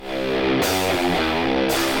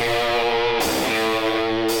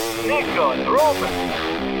these guys. They're open.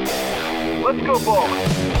 Let's go bowling.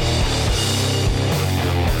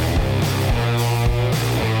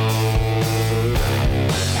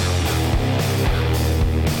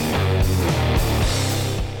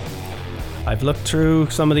 I've looked through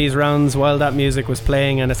some of these rounds while that music was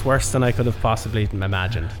playing, and it's worse than I could have possibly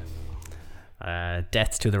imagined.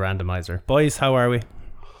 Death to the randomizer. Boys, how are we?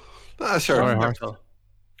 Sure.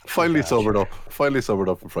 Finally sobered up. Finally sobered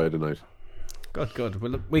up on Friday night. Good.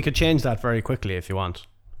 Well, we could change that very quickly if you want.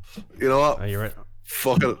 You know what? Are you right?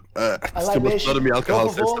 Fuck it. It's too much blood in my alcohol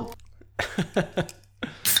system.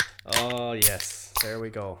 Oh, yes. There we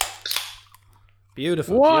go.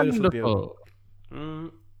 Beautiful. Wonderful.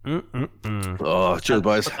 Oh, cheers,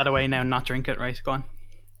 boys. Put that away now, not drink it, right? Go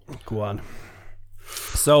on.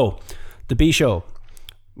 So, the B show.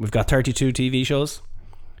 We've got 32 TV shows,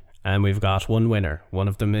 and we've got one winner. One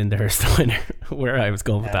of them in there is the winner. Where I was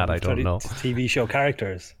going with that, I don't know. TV show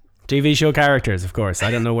characters. TV show characters, of course.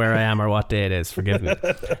 I don't know where I am or what day it is. Forgive me.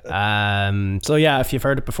 So yeah, if you've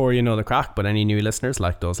heard it before, you know the crack. But any new listeners,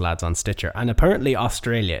 like those lads on Stitcher, and apparently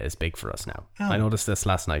Australia is big for us now. I noticed this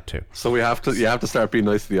last night too. So you have to start being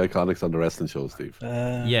nice to the iconics on the wrestling show, Steve.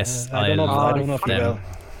 Yes, I don't know if you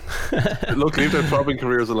will. Look, leave their throbbing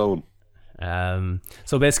careers alone.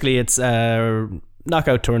 So basically, it's a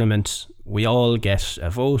knockout tournament. We all get a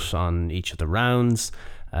vote on each of the rounds.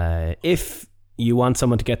 If you want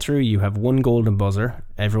someone to get through, you have one golden buzzer.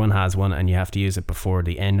 Everyone has one, and you have to use it before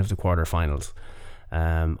the end of the quarterfinals.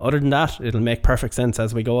 Other than that, it'll make perfect sense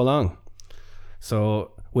as we go along.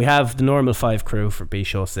 So we have the normal 5 crew for B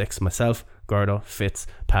Show 6. Myself, Gordo, Fitz,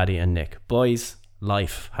 Paddy and Nick. Boys,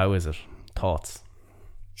 life, how is it? Thoughts?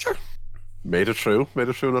 Sure. Made it through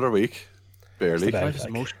another week. Barely. Life is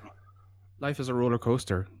emotional. Life is a roller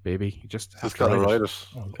coaster, baby. You just have to gotta ride it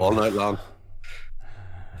all night long.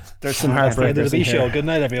 There's some heartbreakers in show. here. Good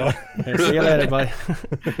night, everyone. See you later, bye.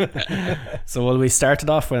 So will we start it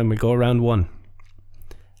off when we go round 1?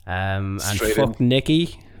 And Straight fuck in.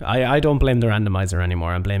 Nikki. I don't blame the randomizer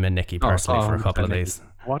anymore. I'm blaming Nikki personally for a couple of these.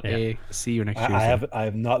 What a see you next Tuesday. I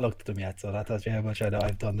have not looked at them yet, so that tells you how much I know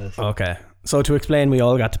I've done this. Okay, so to explain, we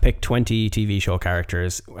all got to pick 20 TV show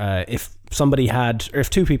characters. If somebody had, or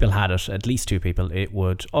if 2 people had it, at least 2 people, it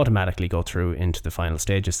would automatically go through into the final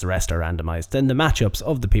stages. The rest are randomized. Then the matchups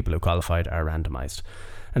of the people who qualified are randomized.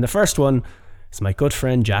 And the first one is my good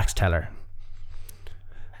friend Jax Teller.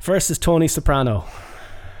 First is Tony Soprano.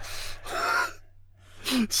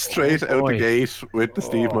 Straight out the gate with the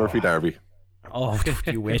Steve Murphy derby. Oh,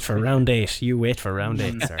 you wait for round 8. You wait for round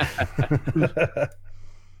 8, sir.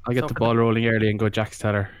 I'll get the ball rolling early and go Jax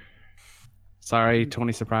Teller. Sorry,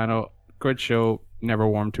 Tony Soprano. Good show. Never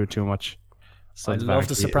warmed to it too much. I love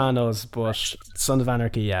The Sopranos, but Sons of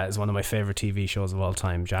Anarchy, is one of my favourite TV shows of all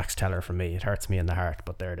time. Jax Teller for me. It hurts me in the heart,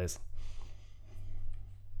 but there it is.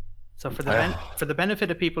 So for the benefit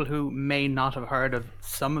of people who may not have heard of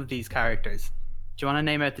some of these characters, do you want to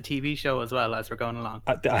name out the TV show as well as we're going along?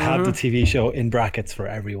 I have the TV show in brackets for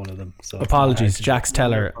every one of them. So apologies, Jax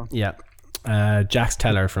Teller. Yeah. Jax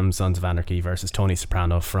Teller from Sons of Anarchy versus Tony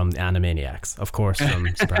Soprano from the Animaniacs, of course, from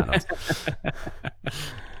Sopranos.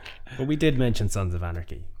 But we did mention Sons of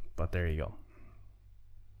Anarchy, but there you go.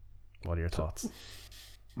 What are your thoughts?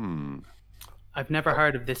 I've never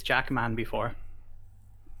heard of this Jack man before.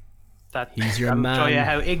 He's your I'll man. show you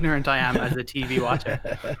how ignorant I am as a TV watcher.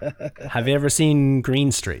 Have you ever seen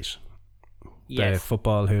Green Street? Yes. The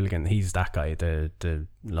football hooligan. He's that guy, the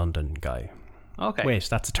London guy. Okay. Wait,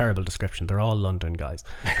 that's a terrible description. They're all London guys.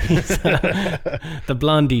 He's, the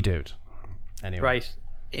blondie dude. Anyway. Right.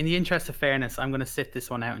 In the interest of fairness, I'm going to sit this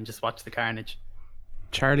one out and just watch the carnage.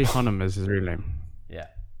 Charlie Hunnam is his real name. Yeah.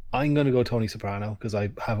 I'm going to go Tony Soprano because I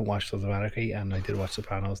haven't watched Sons of Anarchy and I did watch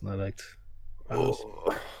Sopranos and I liked Sopranos.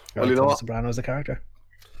 Well, you know Tony what? Soprano as a character.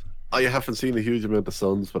 I haven't seen a huge amount of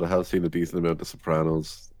Sons, but I have seen a decent amount of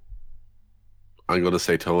Sopranos. I'm going to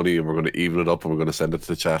say Tony, and we're going to even it up, and we're going to send it to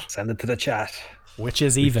the chat. Send it to the chat. Which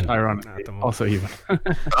is even. Ironic. Also even.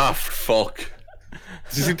 Fuck.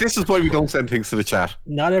 See, this is why we don't send things to the chat.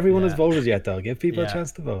 Not everyone has voted yet, though. Give people a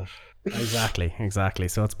chance to vote. Exactly.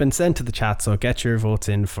 So it's been sent to the chat, so get your votes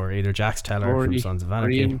in for either Jax Teller from Sons of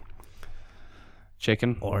Anarchy,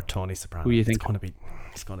 Chicken, or Tony Soprano. Who do you think?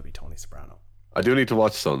 It's going to be Tony Soprano. I do need to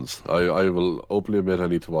watch Sons. I will openly admit I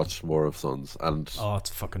need to watch more of Sons. And it's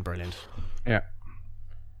fucking brilliant. Yeah.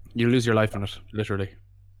 You lose your life on it, literally.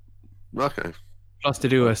 Okay. Plus to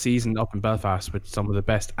do a season up in Belfast with some of the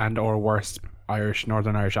best and or worst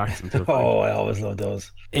Northern Irish accents. Oh, I always love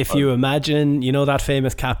those. If you imagine, you know that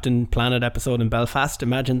famous Captain Planet episode in Belfast?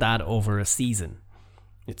 Imagine that over a season.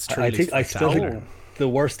 It's truly I still think the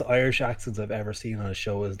worst Irish accents I've ever seen on a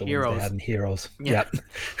show is the ones Heroes. they had in Heroes. Yeah.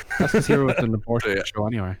 That's because Hero was an important show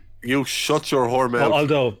anyway. You shut your whore Well,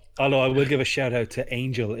 mouth. although I will give a shout out to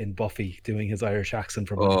Angel in Buffy doing his Irish accent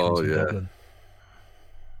from when he Oh, comes from yeah. Dublin.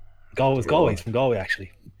 Galway, he's from Galway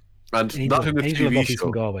actually. And Angel, not in a Angel in TV Buffy's show.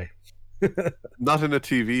 from Galway. Not in a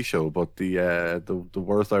TV show, but the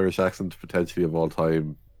worst Irish accent potentially of all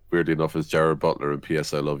time, weirdly enough, is Jared Butler in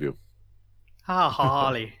P.S. I Love You. Ah,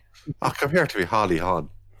 Holly. Oh, come here to me, Holly Hawn.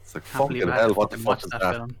 It's like, Can't believe fucking I had hell, to what the fucking fuck watch is that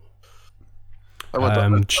that? film. I went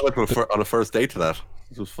on a first date to that.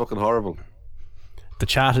 It was fucking horrible. The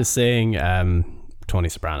chat is saying Tony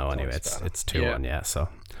Soprano anyway. It's 2-1, yeah. So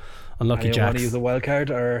unlucky Do you want to Jacks. use a wild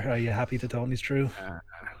card, or are you happy that Tony's true?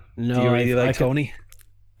 No, Do you really like Tony?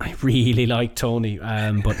 I really like Tony,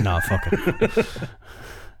 but no, fuck it.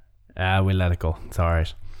 We'll let it go. It's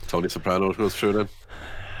alright. Tony Soprano goes through then.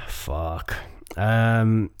 Fuck.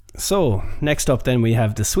 So next up then we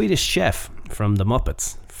have the Swedish Chef from the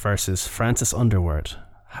Muppets versus Francis Underwood,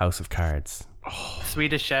 House of Cards.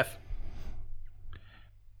 Swedish Chef.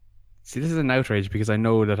 See, this is an outrage because I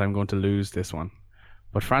know that I'm going to lose this one.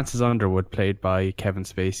 But Francis Underwood, played by Kevin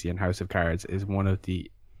Spacey in House of Cards, is one of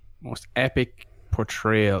the most epic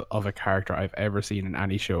portrayal of a character I've ever seen in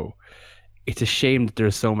any show. It's a shame that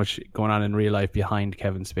there's so much going on in real life behind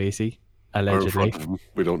Kevin Spacey, Or in allegedly. front of him.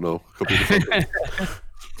 We don't know. Could be the front of him.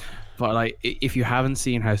 But like, if you haven't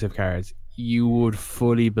seen House of Cards, you would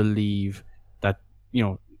fully believe that, you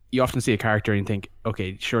know, you often see a character and think,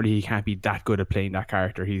 okay, surely he can't be that good at playing that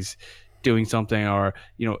character. He's doing something, or,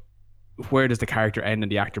 you know, where does the character end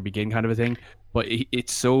and the actor begin, kind of a thing. But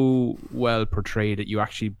it's so well portrayed that you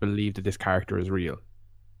actually believe that this character is real.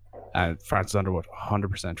 And Francis Underwood,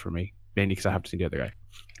 100% for me, mainly because I haven't seen the other guy.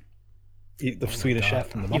 The Swedish Chef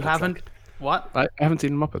from the Muppets. You haven't? What? I haven't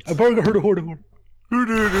seen the Muppets. A burger, hurda.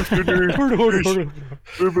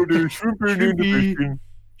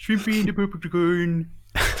 Shrimpy in the poop cocoon.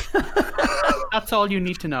 That's all you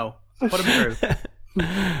need to know. Put him through.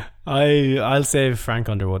 I'll say Frank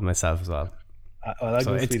Underwood myself as well. I like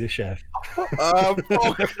So the it's- Swedish Chef. Fuck.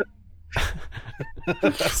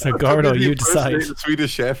 So Gordo, you decide. The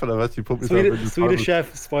Swedish Chef, and I've actually put myself in the Swedish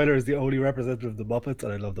Chef, spoiler, is the only representative of the Muppets,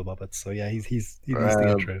 and I love the Muppets. So yeah, he needs to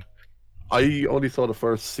get through. I only saw the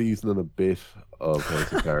first season and a bit of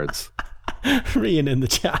House of Cards. Rian in the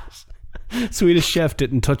chat. Swedish Chef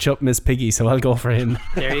didn't touch up Miss Piggy, so I'll go for him.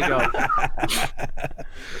 There you go.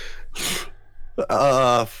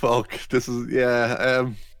 Fuck. This is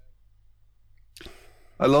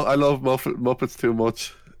I love Muppets too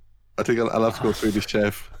much. I think I'll have to go Swedish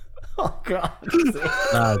Chef. Oh God.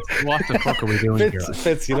 Lads, what the fuck are we doing here?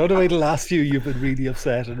 Fitz, you know the way the last few you've been really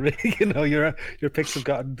upset and really, you know, your picks have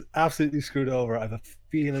gotten absolutely screwed over. I have a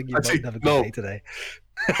feeling you Actually, might have a good no. day today.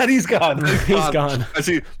 And he's gone. He's gone.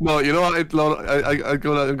 Actually, no. You know what?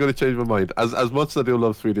 I'm gonna change my mind. As much as I do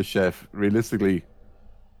love Swedish Chef, realistically,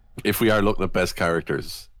 if we are looking at best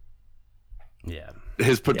characters, Yeah.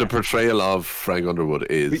 the portrayal of Frank Underwood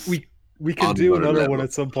is. We can On do another another level. one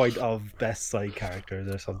at some point of best side characters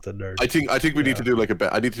or something. Or I think we need to do like a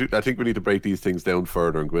bit. I think we need to break these things down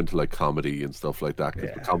further and go into like comedy and stuff like that. Because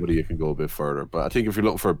Yeah. for comedy you can go a bit further. But I think if you're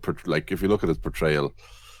looking for if you look at his portrayal,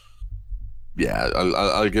 yeah,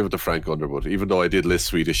 I'll give it to Frank Underwood. Even though I did list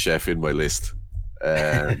Swedish Chef in my list,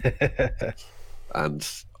 and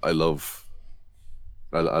I love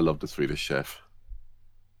the Swedish Chef.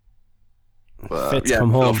 Fitz,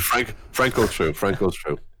 come home. Frank goes through. Frank goes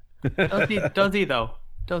through. Does he though?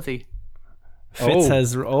 Does he? Fitz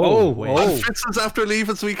has. Wait. And Fitz is after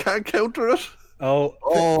leaving, so we can't counter it.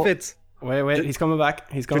 Fitz. Wait. He's coming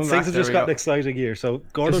back. He's coming Fitz back. things have There just we gotten go. exciting here. So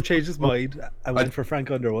Gordo changed his mind. I went for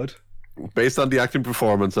Frank Underwood. Based on the acting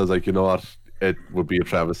performance, I was like, you know what? It would be a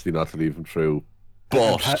travesty not to leave him through.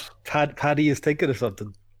 But Paddy is thinking of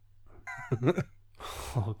something.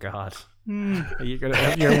 Oh God. You're gonna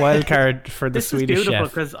have your wild card for the This is Swedish beautiful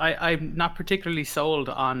Chef. because I'm not particularly sold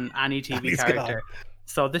on any TV He's character. gone.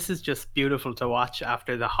 So this is just beautiful to watch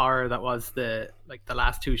after the horror that was the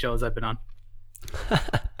last two shows I've been on.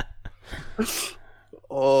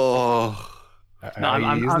 oh, No, Are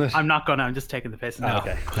you using it? I'm not gonna. I'm just taking the piss now.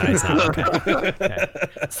 Okay. No, it's not. Okay.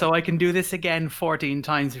 So I can do this again 14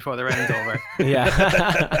 times before the round's over.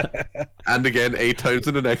 Yeah. and again 8 times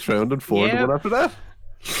in the next round and 4 in the Yeah. one after that.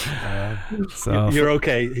 So You're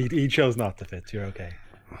okay. He chose not to fit. You're okay.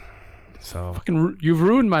 so You've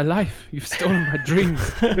ruined my life. You've stolen my dreams.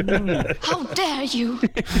 How dare you?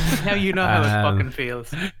 Now you know how it Um, fucking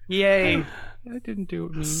feels. Yay! I didn't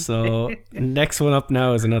do it. So next one up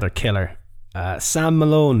now is another killer. Sam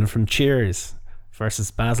Malone from Cheers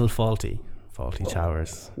versus Basil Fawlty Faulty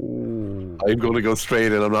Towers. I'm going to go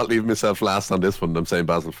straight in. I'm not leaving myself last on this one. I'm saying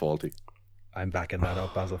Basil Fawlty. I'm backing that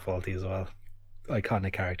up, Basil Fawlty as well.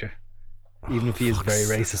 Iconic character. Even if he is very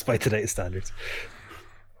racist by today's standards.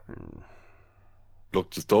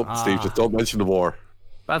 Look, Steve, just don't mention the war.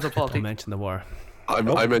 Basil Don't Fawlty. mention the war. I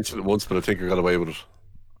mentioned it once, but I think I got away with it.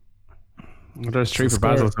 Well, there's 3 for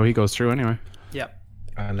Basil, so he goes through anyway. Yep.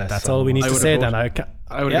 Unless That's all we need to would've say voted- then.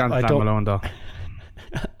 I would have gone to Dan Malone, though.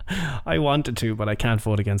 I wanted to, but I can't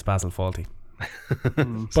vote against Basil Fawlty.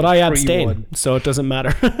 But I abstain, 3-1. so it doesn't matter.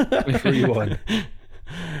 3-1.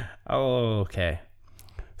 Okay.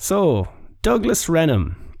 So, Douglas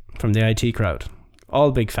Renham from the IT crowd.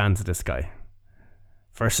 All big fans of this guy.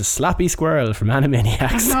 Versus Slappy Squirrel from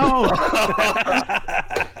Animaniacs. No!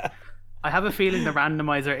 I have a feeling the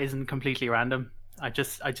randomizer isn't completely random. I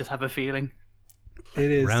just have a feeling.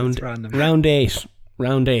 It is. Round, It's random. round 8.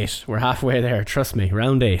 Round 8. We're halfway there. Trust me.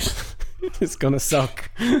 Round 8. It's going to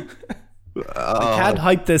suck. I can't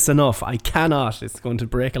hype this enough. I cannot. It's going to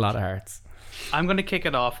break a lot of hearts. I'm going to kick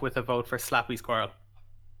it off with a vote for Slappy Squirrel,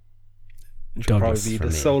 Douglas Probably for the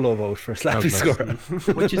me. solo vote for Slappy Squirrel.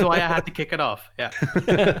 which is why I had to kick it off. Yeah.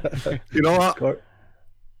 You know what? Squirrel.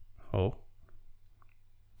 Oh.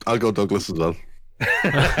 I'll go Douglas as well.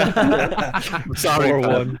 Sorry,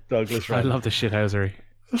 4-1, Douglas I Renham. love the shithousery.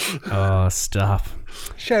 Oh, stop.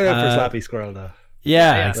 Shout out for Slappy Squirrel, though.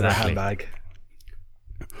 Yeah, With a exactly. handbag.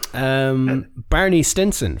 Barney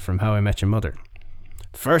Stinson from How I Met Your Mother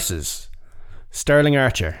versus Sterling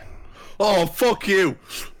Archer. Oh, fuck you.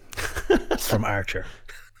 From Archer.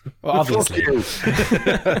 Well, obviously. Fuck you.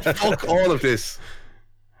 Fuck all of this.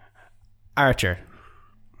 Archer.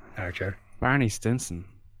 Archer. Barney Stinson.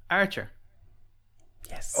 Archer.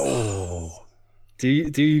 Yes. Oh. Do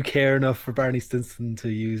you care enough for Barney Stinson to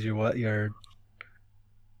use your wild card?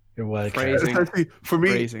 Phrasing. Essentially, for me,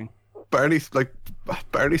 Phrasing. Barney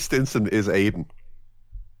Stinson is Aiden.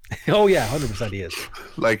 Oh yeah, 100% he is.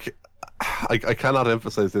 Like, I cannot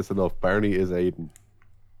emphasize this enough. Barney is Aiden.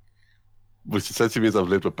 Which essentially means I've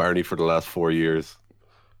lived with Barney for the last 4 years.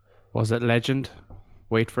 Was it Legend?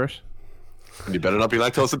 Wait for it. And you better not be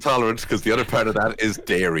lactose intolerant, because the other part of that is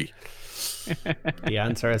dairy. The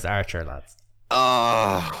answer is Archer, lads.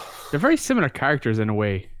 Ah, They're very similar characters in a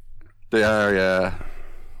way. they are, yeah.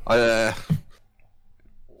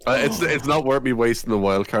 It's not worth me wasting a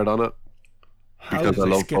wild card on it, because I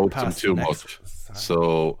love both of them too much.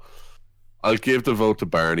 So I'll give the vote to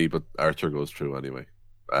Barney, but Archer goes through anyway.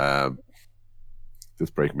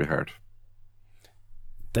 Just break my heart.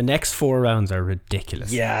 The next 4 rounds are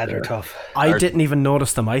ridiculous. Yeah, they're tough. I didn't even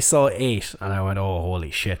notice them. I saw 8 and I went, oh, holy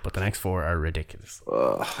shit. But the next 4 are ridiculous.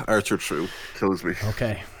 Archer through kills me.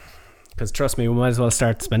 Okay. Because trust me, we might as well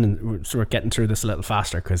start getting through this a little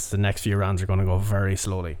faster, because the next few rounds are going to go very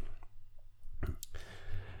slowly.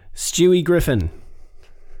 Stewie Griffin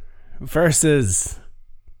versus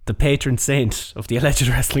the patron saint of the Alleged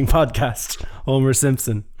Wrestling Podcast, Homer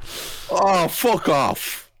Simpson. Oh, fuck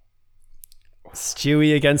off.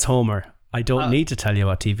 Stewie against Homer. I don't need to tell you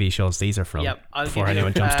what TV shows these are from Yep, I'll before give you,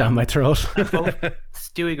 anyone jumps down my throat. Vote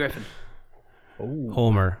Stewie Griffin.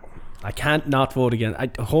 Homer. I can't not vote again.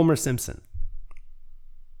 Homer Simpson.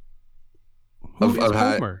 Who is I've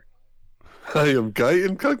had- Homer? I am Guy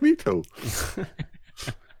Incognito.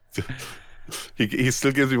 He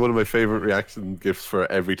still gives me one of my favorite reaction gifts for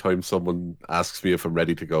every time someone asks me if I'm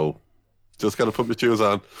ready to go. Just gotta put my shoes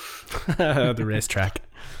on. The racetrack.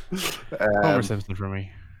 Homer Simpson for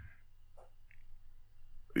me.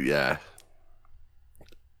 Yeah.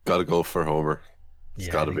 Gotta go for Homer. It's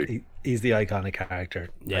Yeah, gotta I think be. he's the iconic character.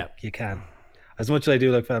 Yeah. Like, you can. As much as I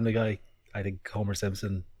do like Family Guy, I think Homer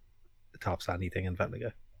Simpson tops anything in Family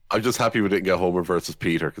Guy. I'm just happy we didn't get Homer versus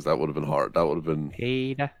Peter, because that would have been hard. That would have been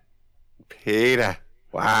Peter.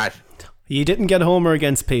 What? You didn't get Homer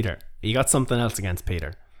against Peter. You got something else against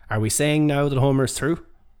Peter. Are we saying now that Homer's through?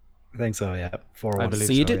 I think so, yeah. 4-1. I believe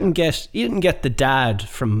So you didn't get the dad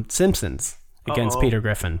from Simpsons against Peter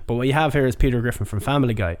Griffin. But what you have here is Peter Griffin from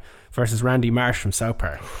Family Guy versus Randy Marsh from South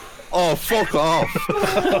Park. Oh, fuck off.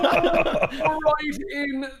 Right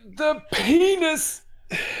in the penis.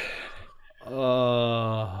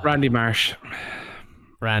 Randy Marsh.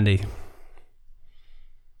 Randy.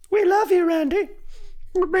 We love you, Randy.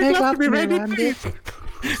 Make love to me, Randy.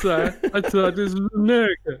 Sorry, I thought this was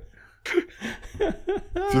America.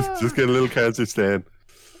 Just get a little cancer stand.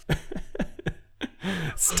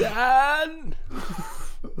 Stan.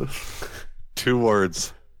 2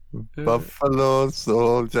 words. Buffalo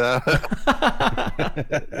soldier.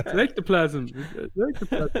 Ectoplasm.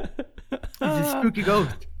 He's a spooky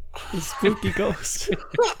ghost. Spooky ghost.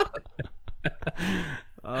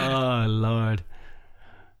 Oh Lord.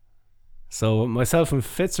 So myself and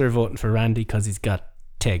Fitz are voting for Randy because he's got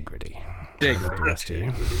integrity. The rest of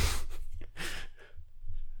you.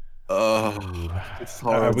 It's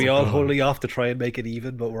Are horrible. we all holding off to try and make it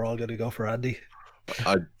even, but we're all going to go for Andy?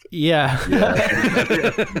 Yeah.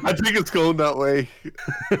 I think it's going that way.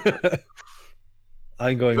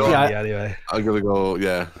 I'm going No, with yeah. Andy anyway. I'm gonna go.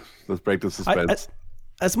 Yeah, let's break the suspense.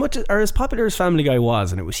 As much as popular as Family Guy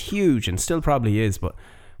was, and it was huge and still probably is, but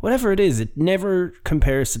whatever it is, it never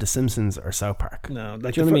compares to The Simpsons or South Park. No,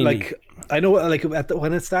 like, Do you know what I mean? like I know, like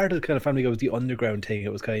when it started, kind of Family Guy was the underground thing.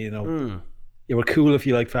 It was kind of, you know, you were cool if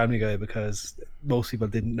you liked Family Guy because most people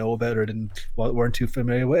didn't know about it and weren't too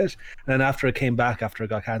familiar with it. And then after it came back, after it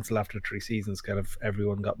got cancelled after 3 seasons, kind of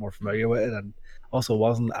everyone got more familiar with it, and also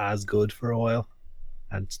wasn't as good for a while,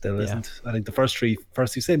 and still isn't. I think the first two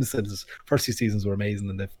seasons were amazing,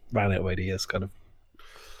 and they ran out of ideas, kind of.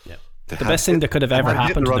 The best thing that could have ever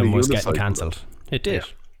happened to them was getting unicycle. cancelled. It did. Yeah.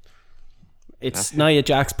 It's Nia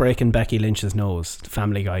Jax breaking Becky Lynch's nose, the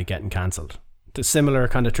Family Guy getting cancelled. The similar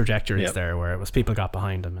kind of trajectories there, where it was people got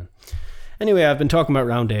behind them. And anyway, I've been talking about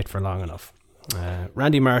round 8 for long enough.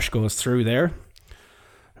 Randy Marsh goes through there,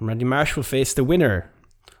 and Randy Marsh will face the winner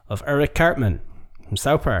of Eric Cartman from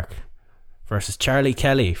South Park versus Charlie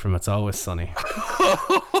Kelly from It's Always Sunny.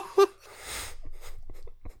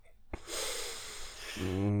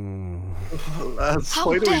 Lads,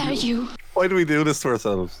 How dare you? Why do we do this to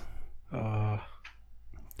ourselves?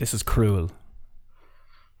 This is cruel.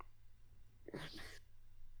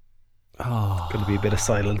 Going to be a bit of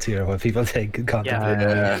silence here while people think and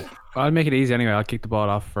contemplate. I'll make it easy anyway. I'll kick the ball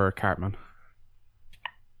off for Cartman.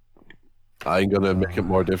 I'm gonna make it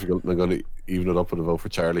more difficult, and I'm gonna even it up with a vote for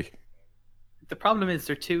Charlie. The problem is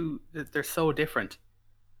they're so different.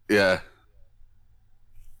 Yeah.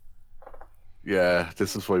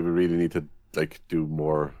 This is why we really need to do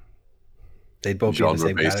more They'd both be in the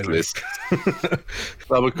same genre-based category. lists.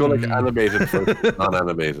 Well, we'll go animated versus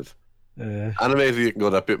non-animated. Animated, you can go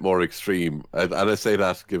that bit more extreme, and I say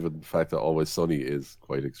that given the fact that Always Sunny is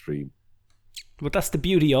quite extreme. But that's the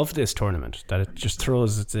beauty of this tournament, that it just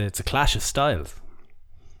throws, it's a clash of styles.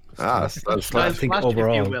 That's I think Flash, if you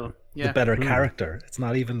overall, will. the better character. It's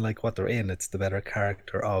not even like what they're in; it's the better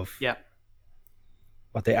character of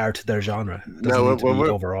what they are to their genre. It doesn't need to be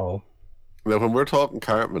overall. Now, when we're talking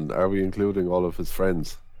Cartman, are we including all of his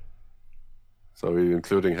friends? So are we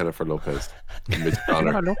including Jennifer Lopez and Mitch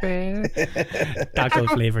Connor? Taco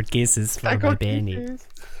flavored kisses for my Benny.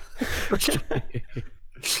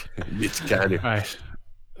 Mitch Connor. Right.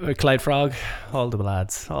 Clyde Frog, all the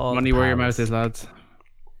lads. All Money the where your pals. mouth is, lads.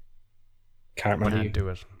 Cartman, Can't do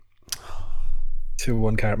it.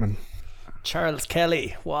 2-1 Cartman. Charles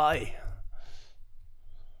Kelly, why?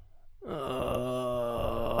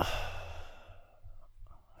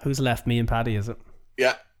 Who's left? Me and Paddy, is it?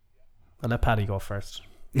 Yeah. I'll let Paddy go first.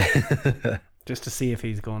 Just to see if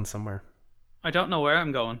he's going somewhere. I don't know where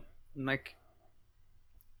I'm going. I'm like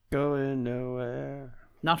Going nowhere.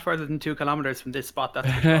 not further than 2 kilometers from this spot.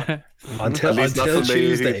 That's for sure. Until least not from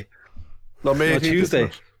Tuesday. No, May No, 18th, Tuesday.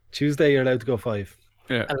 isn't it? Tuesday, you're allowed to go 5.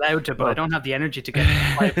 Yeah. Allowed to, but I don't have the energy to get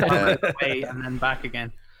 5 kilometers away and then back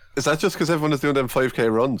again. Is that just because everyone is doing them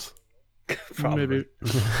 5k runs? Maybe.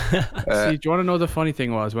 See, do you want to know the funny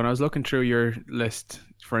thing was when I was looking through your list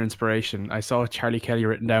for inspiration, I saw Charlie Kelly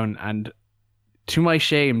written down, and to my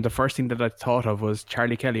shame, the first thing that I thought of was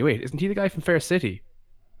Charlie Kelly. Wait, isn't he the guy from Fair City?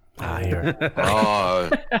 Here.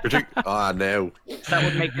 now. That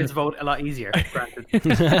would make this vote a lot easier, granted.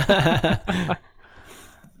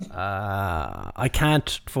 I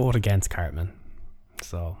can't vote against Cartman,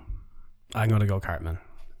 so I'm going to go Cartman.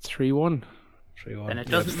 3-1. 3-1. Then it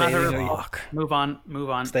doesn't matter. Fuck. Move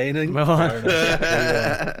on. Staying in. Move on.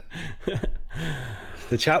 Fair enough.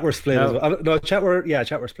 The chat were split. As well. No, chat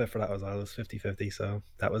were split for that as well. It was 50-50, so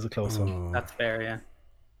that was a close one. That's fair, yeah.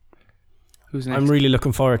 Who's next? I'm really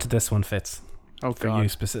looking forward to this one, Fitz. Oh, For God. you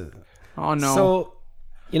specific. Oh, no. So,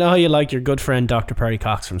 you know how you like your good friend Dr. Perry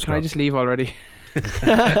Cox from Can I Scrubs? just leave already?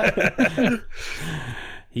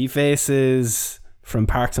 He faces from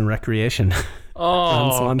Parks and Recreation.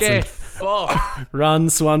 Oh, Swanson. get fucked. Ron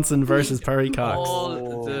Swanson versus Perry Cox.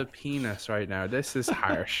 All the penis right now. This is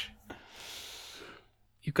harsh.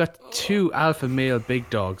 You've got 2 alpha male big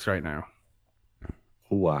dogs right now.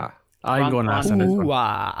 Wow. I'm Ron going last on this one.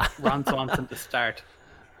 Ooh-wah. Ron Swanson to start.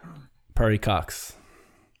 Perry Cox,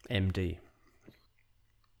 MD.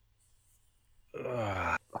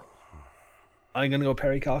 I'm gonna go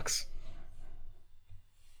Perry Cox.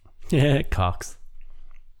 Yeah, Cox.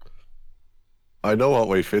 I know what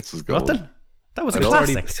way Fitz is going. What the? That was a I know.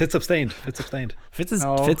 classic. Fitz abstained. Fitz is,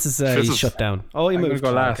 No. he's is- shut down. Oh, he I'm gonna moved. go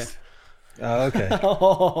Oh, last. Oh, okay. Okay.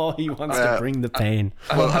 Oh, he wants to bring the pain.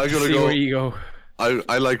 Well, I'm Let's gonna see go. where you go.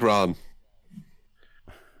 I like Ron.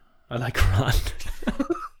 I like Ron.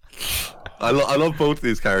 I love both of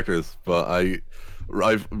these characters, but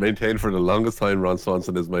I've maintained for the longest time Ron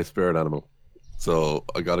Swanson is my spirit animal. So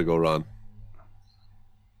I gotta go Ron.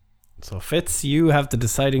 So Fitz, you have the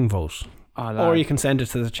deciding vote. Oh, Or lad. you can send it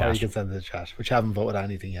to the Or chat. you can send it to the chat, which haven't voted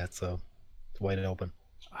anything yet, so it's wide open.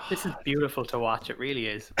 This is beautiful to watch. It really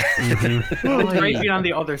is. It's great being on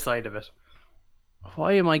the other side of it.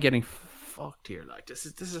 Why am I getting fucked here? Like this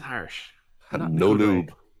is harsh. Not No good way.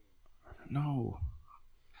 lube. No.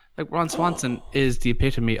 Like Ron Swanson is the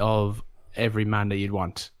epitome of every man that you'd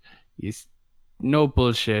want. He's no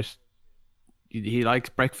bullshit. He likes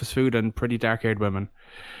breakfast food and pretty dark-haired women.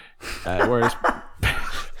 Whereas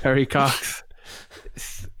Perry Cox,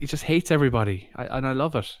 he just hates everybody, and I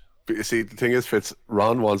love it. But you see, the thing is, Fitz,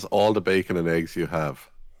 Ron wants all the bacon and eggs you have.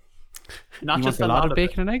 Not You just want a lot of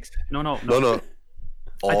bacon and eggs? No. No.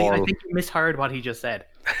 I All. think you misheard what he just said.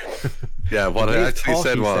 Yeah, what I actually Thought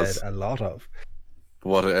said he was. said a lot of.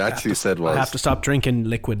 What I actually said I have was. to stop drinking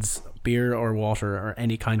liquids, beer or water or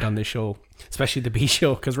any kind on this show, especially the B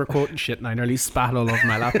show, because we're quoting shit and I nearly spat all over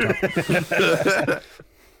my laptop.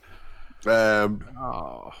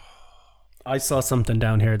 Oh. I saw something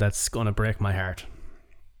down here that's going to break my heart.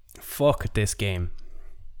 Fuck this game.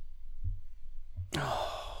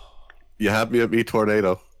 You had me at me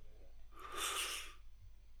tornado.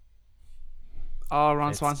 Oh,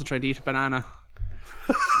 Ron Swanson tried to eat a banana.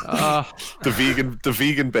 The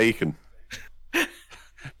vegan bacon.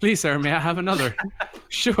 Please, sir, may I have another?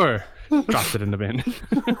 Sure. Dropped it in the bin.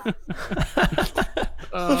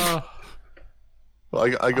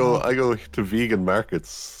 I go to vegan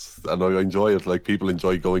markets and I enjoy it like people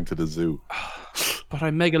enjoy going to the zoo. But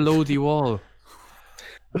I mega loathe you all.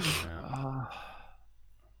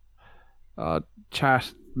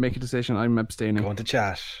 Chat, make a decision. I'm abstaining. Going to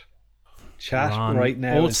chat. Chat Ron. right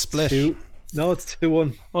now. Oh, is split. No, it's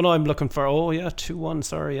 2-1. Oh no, I'm looking for. Oh yeah, 2-1.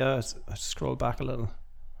 Sorry, yeah. I scroll back a little.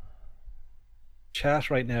 Chat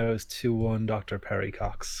right now is 2-1. Dr. Perry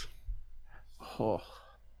Cox. Oh.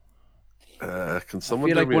 Can I someone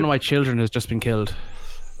feel do like me? one of my children has just been killed.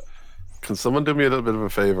 Can someone do me a little bit of a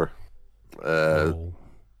favor?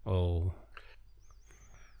 Oh.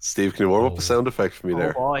 Steve, can you warm up a sound effect for me Oh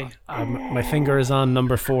there? boy. My finger is on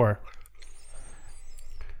number 4.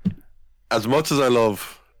 As much as I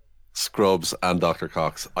love Scrubs and Dr.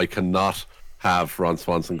 Cox, I cannot have Ron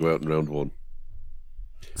Swanson go out in round 1.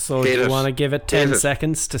 So Hate do you it. want to give it 10 Hate it.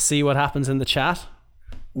 seconds to see what happens in the chat?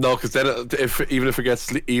 No, because then even if it gets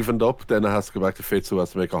evened up, then it has to go back to Fitz, who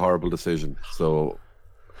has to make a horrible decision. So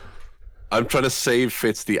I'm trying to save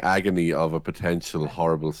Fitz the agony of a potential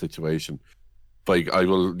horrible situation. But I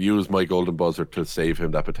will use my golden buzzer to save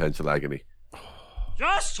him that potential agony.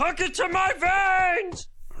 Just hook it to my veins!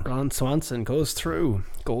 Ron Swanson goes through.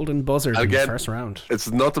 Golden buzzard in the Again, first round. It's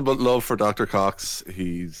nothing but love for Dr. Cox.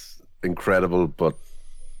 He's incredible, but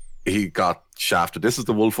he got shafted. This is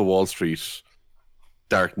the Wolf of Wall Street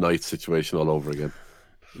Dark Knight situation all over again.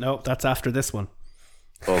 No, that's after this one.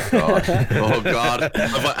 Oh God! Oh God!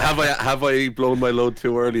 Have I blown my load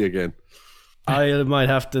too early again? I might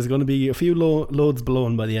have. There's going to be a few loads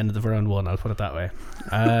blown by the end of the round 1. I'll put it that way.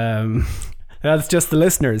 That's just the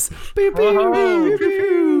listeners. Beep, beep, beep, beep,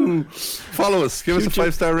 beep. Follow us. Give us a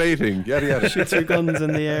 5-star rating. Yada yada. Shoot your guns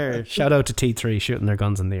in the air. Shout out to T3 shooting their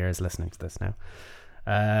guns in the air is listening to this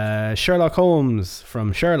now. Sherlock Holmes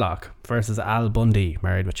from Sherlock versus Al Bundy,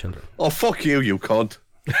 Married with Children. Oh fuck you, you cunt!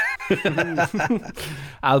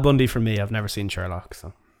 Al Bundy for me. I've never seen Sherlock,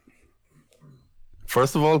 so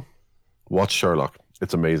First of all, watch Sherlock.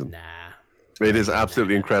 It's amazing. nah. It is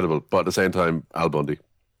absolutely incredible. But at the same time, Al Bundy.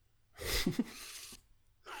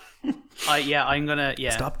 I'm gonna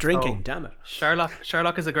Stop drinking, So, damn it.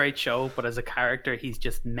 Sherlock is a great show, but as a character, he's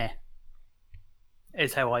just meh.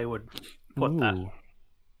 Is how I would put that. Ooh.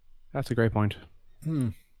 That's a great point.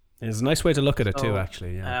 It's a nice way to look at it too, So,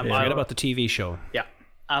 actually. Yeah. um, Forget I'll- about the TV show. Yeah,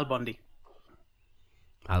 Al Bundy.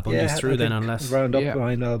 Al Bundy's through I then, think unless. round up Yeah.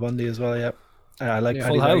 behind Al Bundy as well. Yeah, I like Yeah.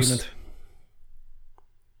 Paddy's Full House. argument.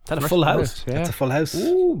 Is that a full house? Yeah. It's a full house.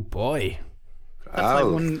 Oh boy.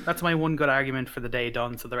 That's my one good argument for the day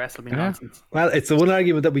done. So the rest will be nonsense. Well, it's the one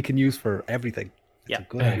argument that we can use for everything. It's Yeah. a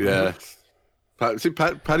good argument.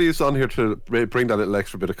 Yeah. Paddy is on here to bring that little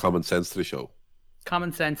extra bit of common sense to the show.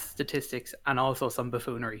 Common sense, statistics, and also some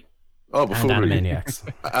buffoonery. Oh, And buffoonery. Animaniacs.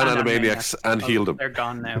 And Animaniacs and healed them. They're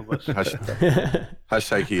gone now, but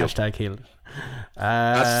Hashtag healed. Hashtag healed.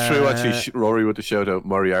 That's true, actually. Rory with the shout out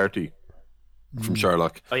Moriarty. from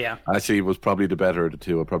Sherlock. Oh yeah. Actually, he was probably the better of the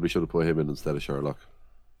two. I probably should have put him in instead of Sherlock.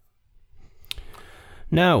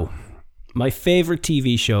 Now, my favourite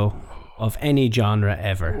TV show of any genre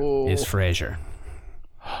ever is Frasier.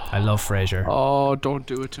 I love Frasier. Oh, don't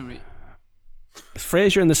do it to me.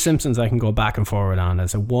 Frasier and The Simpsons I can go back and forward on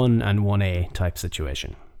as a 1 and 1A type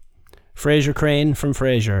situation. Frasier Crane from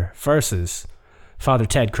Frasier versus Father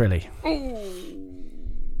Ted Crilly.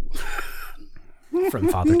 From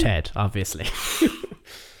Father Ted, obviously.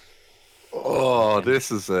 Oh,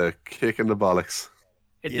 this is a kick in the bollocks.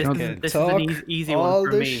 This is an easy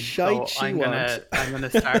one for me. So I'm gonna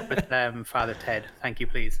start with Father Ted. Thank you,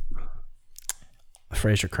 please.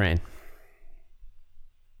 Frasier Crane.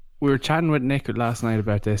 We were chatting with Nick last night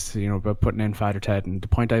about this, about putting in Father Ted, and the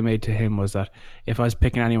point I made to him was that if I was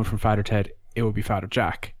picking anyone from Father Ted, it would be Father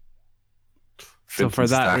Jack. So for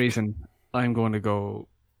that reason, I'm going to go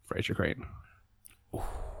Frasier Crane.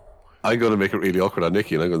 I'm going to make it really awkward on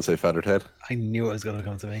Nicky, and I'm going to say Father Ted. I knew it was going to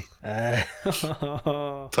come to me.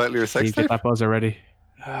 Title your sex You get tape? that buzzer ready.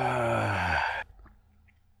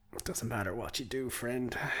 Doesn't matter what you do,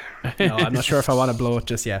 friend. No, I'm not sure if I want to blow it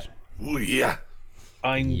just yet. Oh, yeah.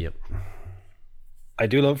 Yep. I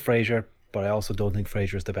do love Frasier, but I also don't think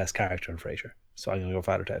Frasier is the best character in Frasier. So I'm going to go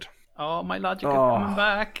Father Ted. Oh, my logic is coming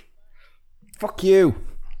back. Fuck you.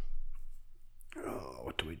 Oh,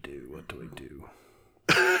 what do we do?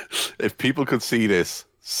 If people could see this,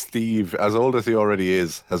 Steve, as old as he already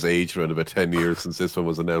is, has aged around about 10 years since this one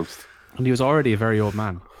was announced. And he was already a very old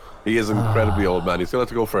man. He is an incredibly old man. He's going to have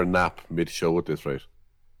to go for a nap mid-show at this rate.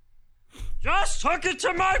 Just hook it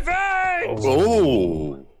to my veins!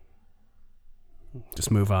 Oh! Just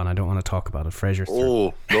move on. I don't want to talk about it. Frasier's through.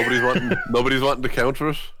 Oh, nobody's wanting to counter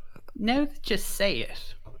it. No, just say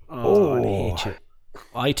it. Oh, I hate you.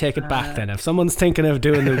 I take it back then. If someone's thinking of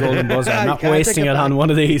doing the golden buzzer, I'm not wasting it on one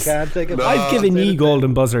of these. Can't take it back. I've given ye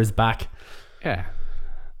golden buzzers back. Yeah.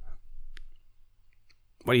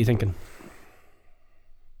 What are you thinking?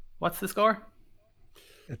 What's the score?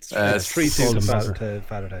 It's 3-2 to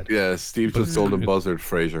Father Ted. Yeah, Steve just golden buzzard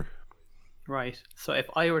Frasier. Right. So if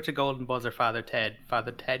I were to golden buzzer Father Ted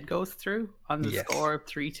goes through on the score of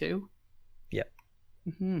 3-2? Yep.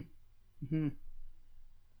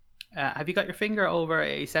 Have you got your finger over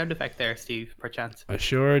a sound effect there, Steve, perchance? I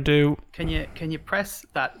sure do. Can you press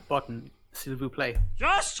that button, s'il vous plaît?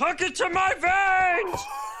 Just hook it to my veins!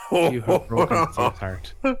 You have broken Steve's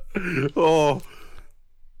heart. Oh,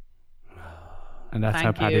 And that's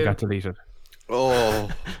how Thank Paddy you. got deleted. oh.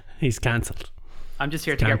 He's cancelled. I'm just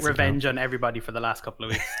here to get Cancel revenge on everybody for the last couple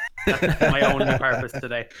of weeks. That's my only purpose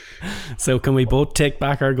today. So can we both take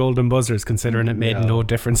back our golden buzzers, considering it made no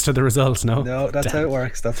difference to the results? No. No, that's how it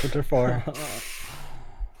works. That's what they're for.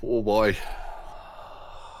 Oh boy.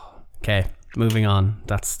 Okay, moving on.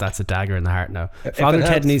 That's a dagger in the heart now. If Father it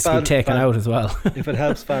Ted helps, needs to be taken out as well. If it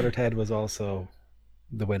helps, Father Ted was also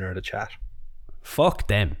the winner of the chat. Fuck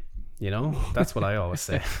them. That's what I always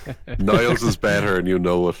say. Niles is better, and you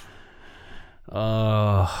know it.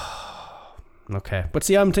 Okay. But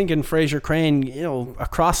see, I'm thinking Frasier Crane,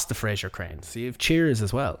 across the Frasier Crane. So you have Cheers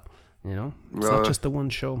as well, It's not just the one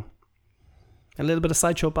show. A little bit of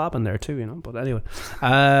Sideshow Bob in there too, But anyway.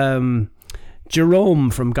 Jerome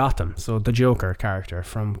from Gotham, so the Joker character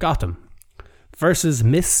from Gotham, versus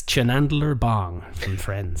Miss Chenandler Bong from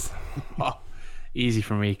Friends. Easy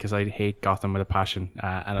for me because I hate Gotham with a passion.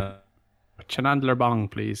 And Chenandler Bong,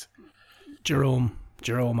 please. Jerome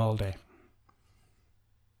all day.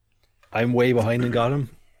 I'm way behind in Gotham,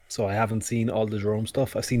 so I haven't seen all the Jerome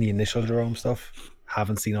stuff. I've seen the initial Jerome stuff,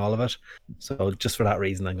 haven't seen all of it. So just for that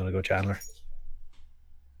reason, I'm going to go Chandler.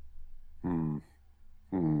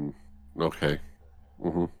 Okay.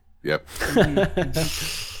 Yep.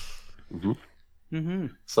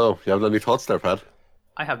 So, you have any thoughts there, Pat?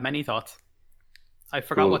 I have many thoughts. I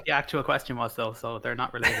forgot what the actual question was, though, so they're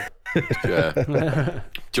not related. Yeah.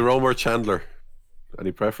 Jerome or Chandler?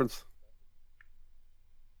 Any preference?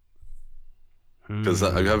 Because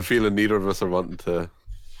I have a feeling neither of us are wanting to.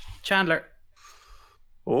 Chandler.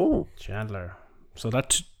 Oh. Chandler. So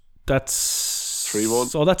that's 3-1.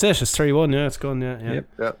 So that's it. It's 3-1. Yeah, it's gone. Yeah. Yep.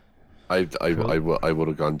 Yeah. I would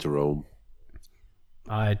have gone Jerome.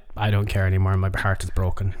 I don't care anymore. My heart is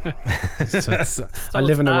broken. I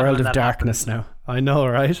live in a world of darkness now. I know,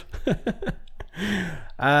 right?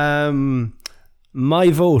 My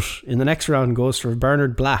vote in the next round goes for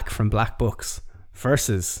Bernard Black from Black Books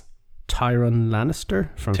versus Tyrion Lannister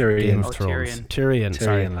from Game of Thrones. Tyrion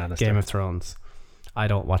Lannister. Game of Thrones. I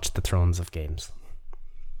don't watch the Thrones of Games.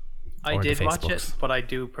 I Or the did watch it, Facebooks. but I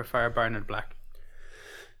do prefer Bernard Black.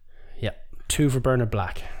 Yeah, 2 for Bernard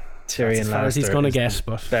Black. Tyrion as far as he's Lannister going to is get, the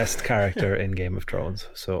but best character in Game of Thrones,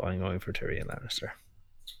 so I'm going for Tyrion Lannister.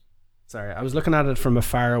 sorry, I was looking at it from a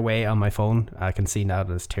far away on my phone. I can see now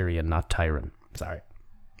that it's Tyrion, not Tyron. Sorry,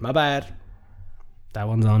 my bad. That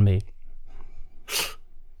one's on me.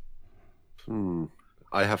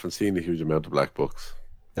 I haven't seen a huge amount of Black books.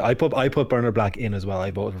 I put Bernard Black in as well.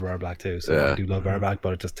 I voted for Bernard Black too, so Yeah. I do love Bernard Black,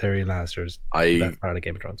 but it's just Tyrion Lannister is the best part of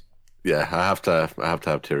Game of Thrones. Yeah, I have to have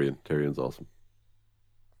Tyrion. Tyrion's awesome.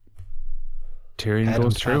 Tyrion Adam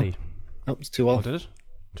goes through. Patty. Oh, it's 2-all. Oh, did it?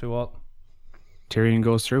 2-all. Tyrion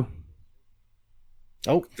goes through.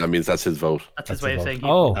 Oh, That means that's his vote. That's his That's way of a saying.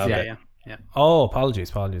 vote. Yeah, Okay. yeah. Oh,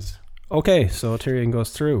 apologies. Okay, so Tyrion goes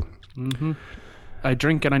through. I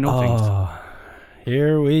drink and I know things. Oh,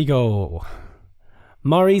 here we go.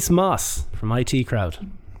 Maurice Moss from IT Crowd.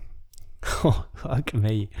 Oh, fuck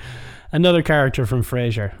me. Another character from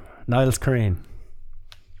Frasier. Niles Crane.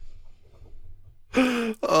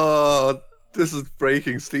 Oh, this is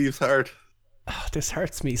breaking Steve's heart. Oh, this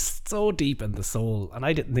hurts me so deep in the soul, and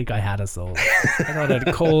I didn't think I had a soul. I thought I had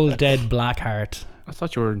a cold, dead, black heart. I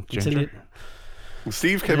thought you were Until ginger.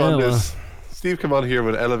 Steve came Yeah, on well. this. Steve came on here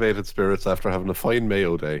with elevated spirits after having a fine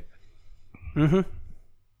Mayo day. Mm-hmm.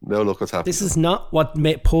 Now look what's happened. This is not what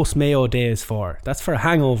post Mayo Day is for. That's for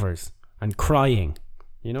hangovers and crying,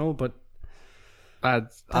 you know. But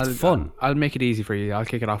Lads, That's fun. I'll make it easy for you. I'll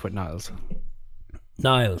kick it off with Niles.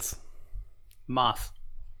 Niles, Moss.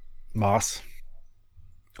 Moss.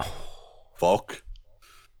 Fuck.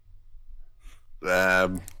 I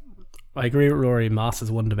agree with Rory. Moss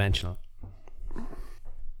is one-dimensional.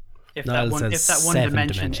 If Niles that says one 7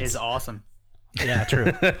 dimension dimensions. is awesome. Yeah,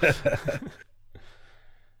 true.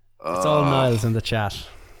 It's all Niles in the chat.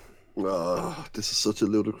 This is such a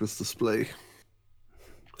ludicrous display.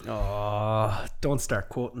 Oh, don't start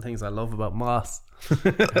quoting things I love about Moss. It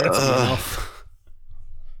hurts me enough.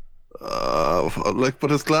 But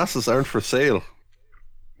his glasses aren't for sale.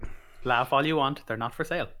 Laugh all you want. They're not for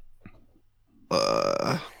sale.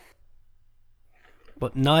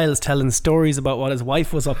 But Niles telling stories about what his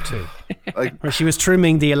wife was up to, where she was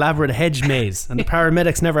trimming the elaborate hedge maze, and the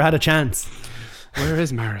paramedics never had a chance. Where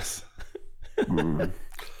is Maris?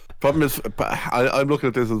 Problem is, I'm looking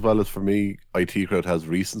at this as well as for me, IT Crowd has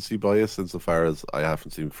recency bias insofar as I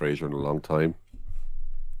haven't seen Frasier in a long time.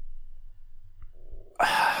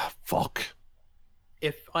 Fuck.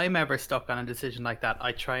 If I'm ever stuck on a decision like that,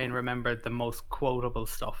 I try and remember the most quotable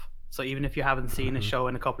stuff. So even if you haven't seen a show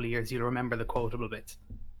in a couple of years, you'll remember the quotable bits.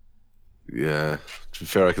 Yeah. To be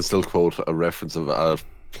fair, I can still quote a reference of a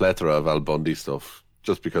plethora of Al Bundy stuff,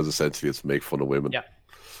 just because essentially it's make fun of women. Yeah.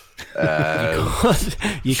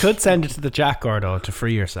 You could send it to the Jack Gordo to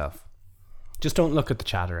free yourself. Just don't look at the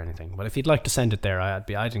chat or anything. But if you'd like to send it there,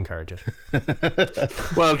 I'd encourage it.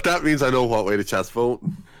 Well, that means I know what way the chat's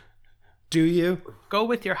voting. Do you? Go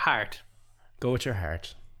with your heart. Go with your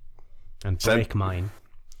heart and Send- break mine.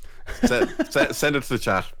 Send it to the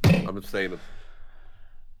chat. I'm abstaining.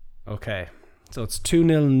 Okay, so it's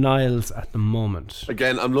 2-0 Niles at the moment.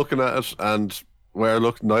 Again, I'm looking at it, and where I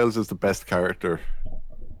look, Niles is the best character,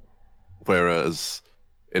 whereas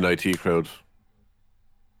in IT Crowd,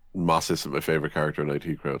 Moss isn't my favorite character in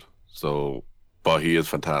IT Crowd. So, but he is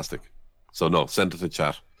fantastic. So no, send it to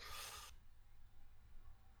chat.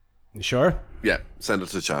 You sure? Yeah, send it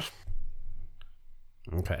to chat.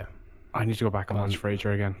 Okay, I need to go back and watch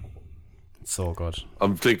Frasier again. it's so good.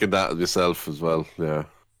 I'm thinking that of yourself as well. Yeah.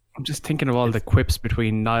 I'm just thinking of all the quips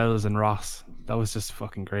between Niles and Ross. That was just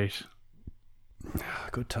fucking great.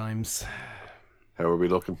 Good times. How are we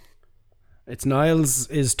looking? It's Niles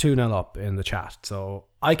is 2-0 up in the chat, so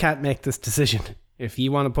I can't make this decision. If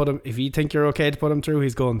you want to put him, if you think you're okay to put him through,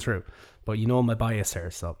 he's going through. But you know my bias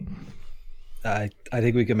here, so I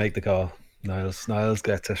think we can make the call. Niles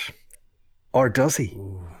gets it. Or does he?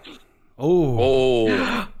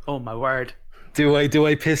 oh, Oh my word. Do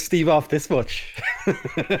I piss Steve off this much?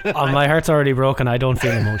 my heart's already broken. I don't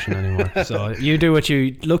feel emotion anymore. So you do what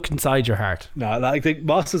you look inside your heart. No, I think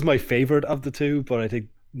Moss is my favorite of the two, but I think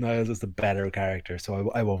Niles is the better character,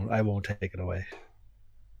 so I won't take it away.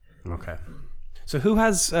 Okay. So who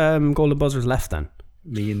has golden buzzers left then?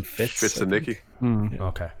 Me and Fitz. Fitz and Nicky.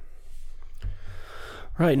 Okay.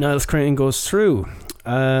 Right, Niles Crane goes through.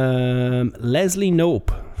 Leslie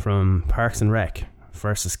Knope from Parks and Rec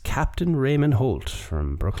versus Captain Raymond Holt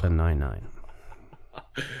from Brooklyn Nine-Nine.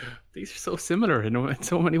 These are so similar in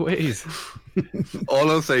so many ways. All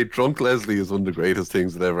I'll say, Drunk Leslie is one of the greatest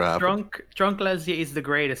things that ever happened. Drunk Leslie is the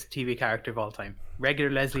greatest TV character of all time. Regular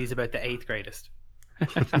Leslie is about the 8th greatest.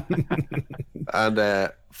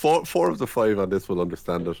 And four of the 5 on this will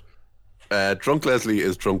understand it. Drunk Leslie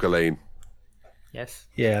is Drunk Elaine. Yes.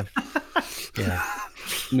 Yeah. Yeah.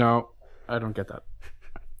 No, I don't get that.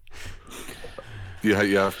 You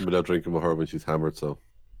haven't been out drinking with her when she's hammered, so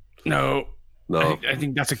No. no. I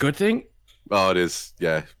think that's a good thing. Oh, it is.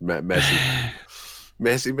 Yeah, messy.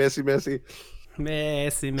 Messy. Messy.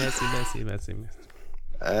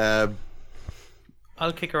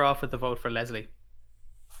 I'll kick her off with the vote for Leslie.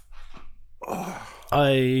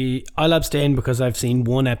 I'll abstain because I've seen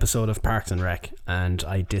one episode of Parks and Rec and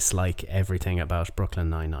I dislike everything about Brooklyn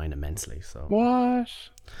Nine-Nine immensely. So What?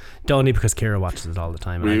 only because Kira watches it all the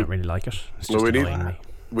time and I don't really like it. It's just annoying me.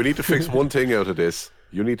 We need to fix one thing out of this.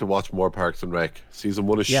 You need to watch more Parks and Rec. Season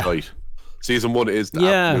 1 is shite. Season 1 is the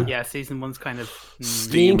absolute Yeah, season 1's kind of... Me and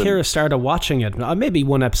steaming. Kira started watching it. Maybe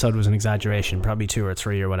one episode was an exaggeration, probably 2 or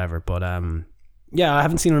 3 or whatever. But yeah, I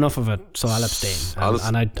haven't seen enough of it, so I'll abstain.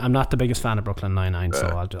 And I'm not the biggest fan of Brooklyn Nine-Nine, so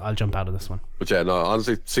I'll jump out of this one. But yeah, no,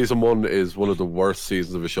 honestly, season 1 is one of the worst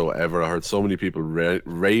seasons of a show ever. I heard so many people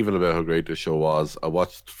raving about how great this show was. I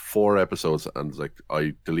watched 4 episodes and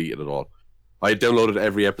I deleted it all. I downloaded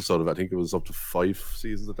every episode of it. I think it was up to 5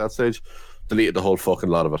 seasons at that stage. Deleted the whole fucking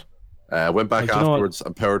lot of it. Went back afterwards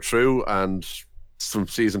and powered through, and from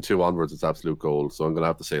season 2 onwards, it's absolute gold. So I'm going to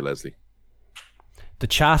have to say Leslie. The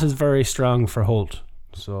chat is very strong for Holt.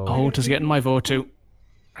 So Holt is getting my vote too.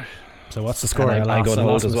 So what's the score? And I go to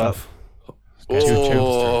Holt as well.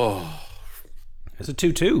 Oh, Is it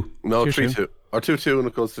 2-2? no, 3-2. Or 2-2 when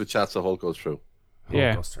it goes to the chat, so Hulk goes through.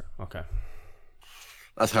 Yeah. Okay.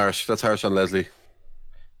 That's harsh. That's harsh on Leslie.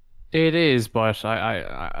 It is, but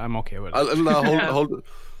I'm okay with it. Hold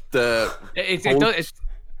the.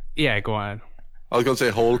 Yeah, go on. I was going to say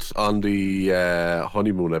Holt on the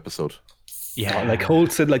honeymoon episode. Yeah, Like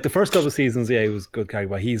Holt said, like the first couple of seasons, he was good character,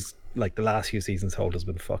 but he's like the last few seasons, Holt has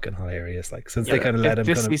been fucking hilarious. Like since they kind of let him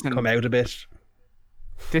This kind of season- come out a bit.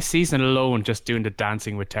 this season alone, just doing the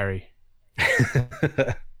dancing with Terry.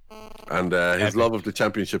 And his love of the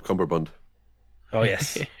championship cummerbund. Oh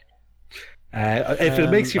yes. If it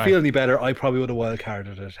makes you feel any better, I probably would have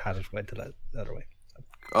wildcarded it had it went to that other way.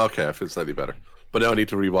 Okay, I feel slightly better. But now I need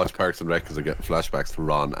to rewatch Parks and Rec because I get flashbacks to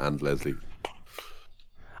Ron and Leslie.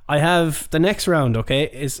 I have the next round, okay,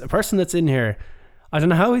 is a person that's in here. I don't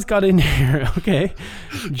know how he's got in here, okay?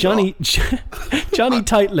 Johnny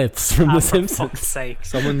Tight Lips from The For Simpsons. fuck's sake.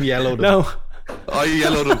 Someone yellowed him. No, I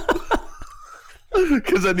yellowed him.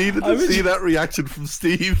 Because I needed to see that reaction from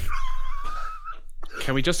Steve.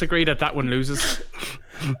 Can we just agree that one loses?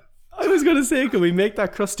 I was going to say, can we make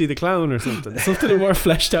that Krusty the Clown or something? Something a more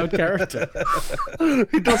fleshed out character.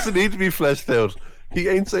 He doesn't need to be fleshed out. He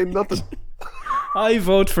ain't saying nothing. I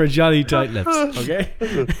vote for Johnny Tight Lips, okay?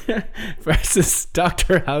 Versus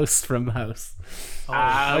Dr. House from House.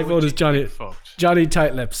 I vote as Johnny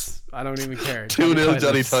Tight Lips. I don't even care. 2-0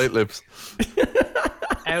 Johnny Tight Lips.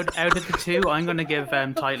 Out of the 2, I'm going to give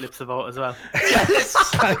Tight Lips a vote as well.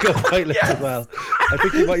 I go Tight Lips as well. I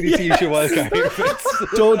think you might need to use your wildcard here, Vince.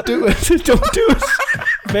 Don't do it. Don't do it.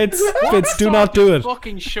 Vince, do not do it.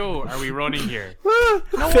 Fucking show are we running here? No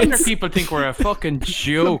wonder people think we're a fucking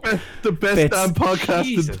joke. The best Fitz. damn podcast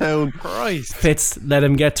Jesus in town. Christ. Fitz, let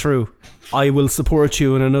him get through. I will support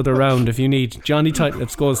you in another round if you need. Johnny Tight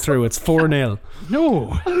Lips goes through. It's 4-0.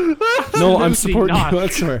 No. No, I'm supporting not. you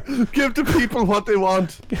elsewhere. Give the people what they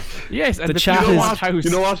want. Yes, and The the chat people is- want house.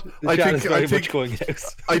 You know what? The chat is very much going out.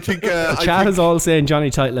 I think The chat is all saying Johnny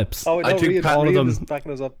Tight Lips. Oh, no, I think Rian, all of Rian them- is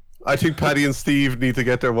backing us up. I think Paddy and Steve need to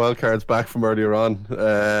get their wild cards back from earlier on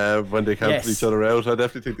when they cancel Yes. each other out. I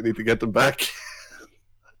definitely think they need to get them back.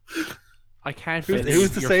 I can't. Who's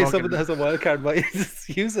Vince, to you're say fucking- someone that has a wildcard might just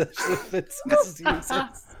use it? It's use it.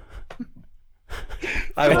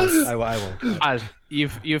 I won't. Al,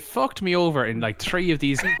 you've fucked me over in like 3 of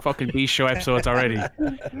these fucking Beast Show episodes already,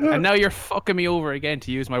 and now you're fucking me over again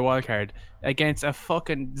to use my wildcard against a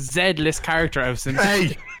fucking Z-list character of Simpsons.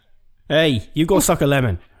 Hey, Hey, you go suck a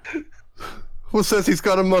lemon. who says he's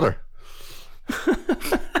got a mother?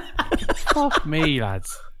 Fuck me,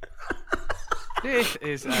 lads. This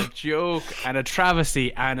is a joke and a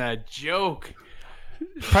travesty and a joke.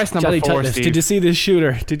 Press number Johnny 4, Tight Lips, Steve. did you see the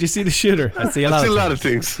shooter? Did you see the shooter? I see a That's a lot lot of of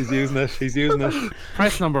things. He's using it. He's using it.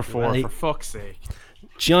 Press number 4 Right. for fuck's sake.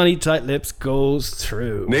 Johnny Tight Lips goes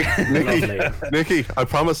through. Nikki, I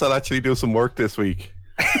promise I'll actually do some work this week.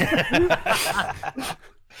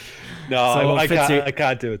 No, So, I Fitzy-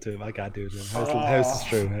 can't do it to him. I can't do it to him. House is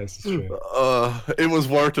true. House is true. It was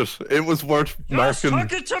worth it. It was worth marking.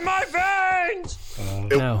 it to my veins!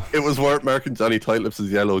 No. It was worth marking Johnny Tight Lips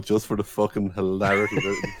as yellow just for the fucking hilarity of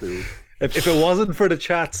it too. If it wasn't for the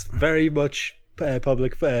chats, very much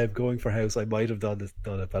public going for House, I might have done it.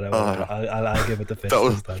 But I'll give it to Fitz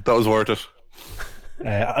this time. That was worth it.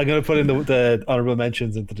 I'm going to put in the honorable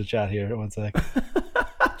mentions into the chat here. One sec.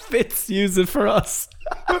 Fitz, use it for us.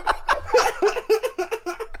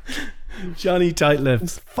 Johnny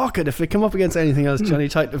Tightlips. Fuck it, if they come up against anything else, Johnny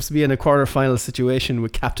Tightlips will be in a quarter-final situation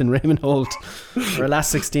with Captain Raymond Holt. Or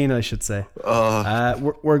last 16, I should say.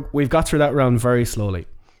 We've got through that round very slowly,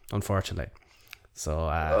 unfortunately.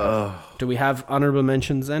 So, do we have honourable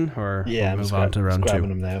mentions then? Or Yeah, we'll move on to round 2?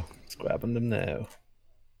 Grabbing them now.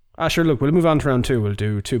 Sure, look, we'll move on to round 2. We'll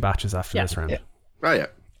do 2 batches after this round. Yeah. Oh, yeah.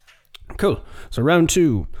 Cool. So round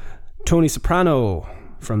 2, Tony Soprano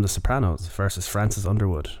from The Sopranos versus Francis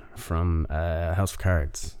Underwood from House of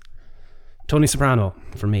Cards. Tony Soprano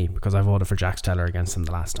for me, because I voted for Jack Steller against him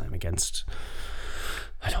the last time, against,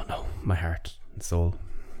 I don't know, my heart and soul.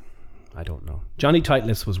 I don't know. Johnny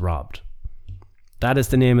Tightlips was robbed. That is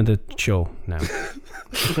the name of the show now.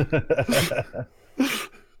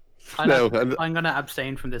 I'm going to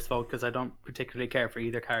abstain from this vote because I don't particularly care for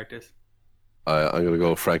either characters. I'm going to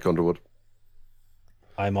go Frank Underwood.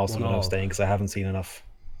 I'm also going to abstain because I haven't seen enough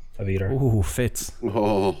of either. Ooh, Fitz.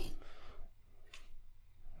 Oh,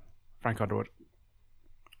 Frank Underwood.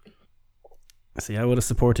 See, I would have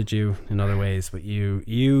supported you in other ways, but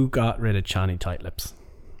you got rid of Johnny Tightlips.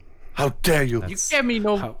 how dare you? You gave me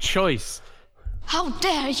no choice. How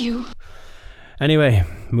dare you? Anyway,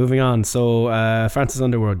 moving on. So Francis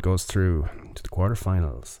Underwood goes through to the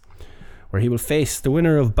quarterfinals, where he will face the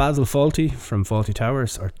winner of Basil Fawlty from Fawlty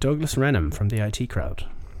Towers or Douglas Renham from the IT Crowd.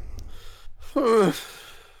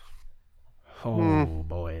 Oh,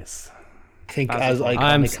 boys. I think Basil. as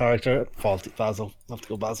iconic character, Basil. I have to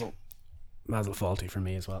go Basil. Basil Fawlty for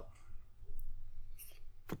me as well.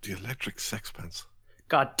 But the electric sexpence.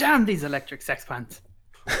 God damn these electric sex pants.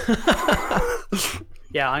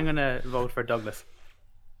 Yeah, I'm going to vote for Douglas.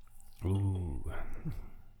 Ooh.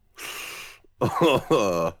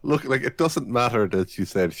 Look, like, it doesn't matter that she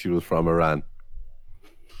said she was from Iran.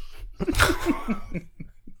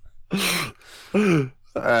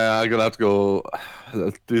 I'm gonna have to go.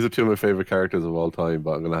 These are 2 of my favorite characters of all time,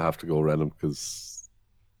 but I'm gonna have to go Renham because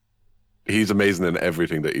he's amazing in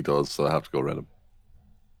everything that he does. So I have to go Renham.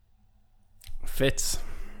 Fitz.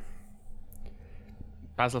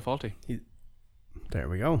 Basil Fawlty. There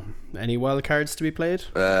we go. Any wild cards to be played?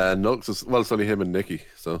 No, it's only him and Nikki.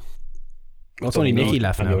 So Well, it's only Nikki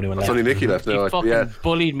left I'm the now. only one it's left. only Nikki left He now. fucking Yeah,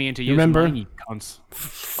 bullied me into using remember? mine, you cunts.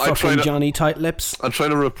 Fucking Johnny Tightlips. I'm trying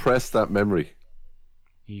to repress that memory.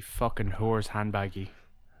 You fucking whore's handbaggy.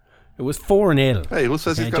 It was 4-0. Hey, who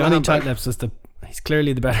says he's got Johnny a handbag? Tightlips is he's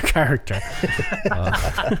clearly the better character.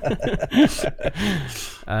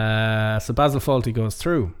 So Basil Fawlty goes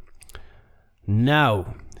through.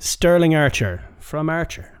 Now, Sterling Archer from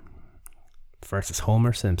Archer versus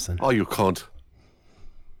Homer Simpson. Oh, you cunt!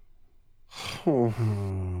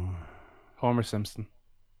 Homer Simpson.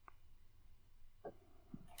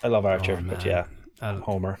 I love Archer, Oh, but man. yeah,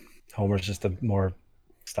 Homer. Homer's just a more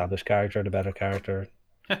established character, the better character.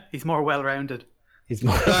 He's more well-rounded He's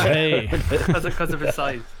more. Hey. because of his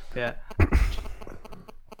size. Yeah.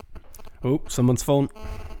 Oh, someone's phone.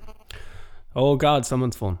 Oh God,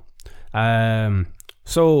 someone's phone.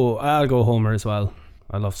 So I'll go Homer as well.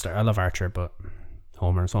 I love Archer, but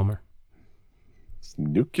Homer's Homer. It's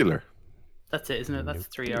nuclear. That's it, isn't it? That's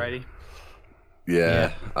 3 already.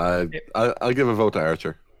 Yeah, I'll give a vote to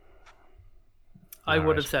Archer. I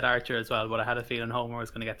would have said Archer as well, but I had a feeling Homer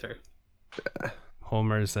was going to get through.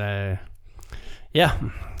 Homer's Homer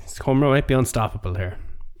might be unstoppable here.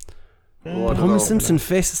 Oh, I don't Homer know. Simpson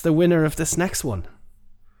faces the winner of this next one,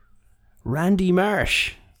 Randy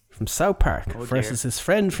Marsh from South Park versus his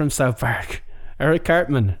friend from South Park, Eric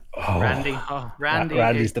Cartman. Randy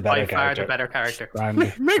Randy's is the by better far character. the better character.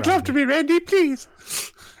 Randy. Make love to me, Randy, please.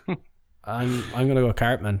 I'm gonna go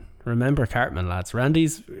Cartman. Remember Cartman, lads.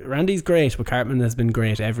 Randy's great, but Cartman has been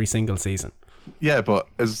great every single season. Yeah, but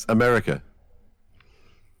as America.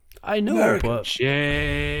 I know, but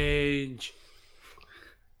Change.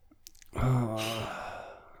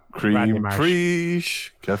 Cream Marsh.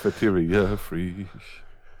 fresh, cafeteria fresh.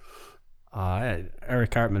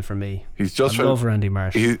 Eric Cartman for me. He's just I trying. love Randy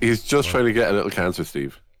Marsh. He's just trying to get a little cancer,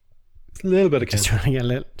 Steve. It's a little bit of Just cancer. trying to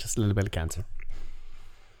get just a little bit of cancer.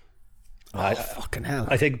 I Fucking hell.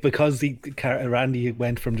 I think because Randy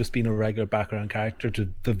went from just being a regular background character to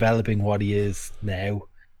developing what he is now.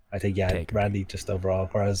 I think Randy just overall,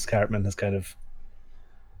 whereas Cartman has kind of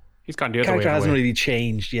He's gone the other way. character hasn't away. really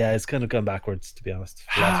changed. Yeah, it's kind of gone backwards, to be honest.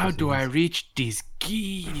 How do I reach these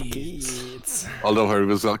geeks? Although her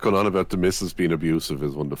was going on about the missus being abusive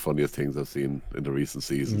is one of the funniest things I've seen in the recent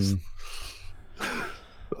seasons.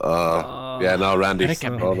 Yeah, no, Randy. Eric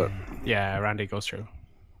Cartman. Love it. Yeah, Randy goes through.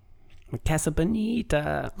 Casa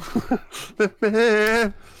Bonita.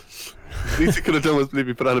 Least you could have done was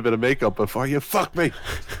maybe put on a bit of makeup before you fuck me.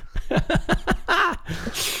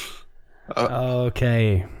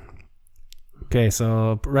 Okay. Okay,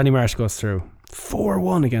 so Randy Marsh goes through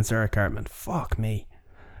 4-1 against Eric Cartman. Fuck me.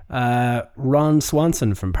 Ron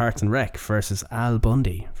Swanson from Parks and Rec versus Al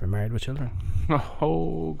Bundy from Married with Children.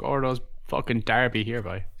 Oh, Gordo's fucking Derby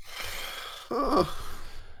hereby.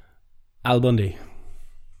 Al Bundy.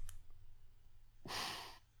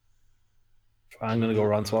 I'm going to go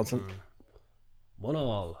Ron Swanson.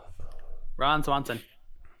 1-1. Ron Swanson.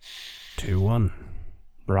 2-1.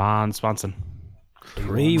 Ron Swanson.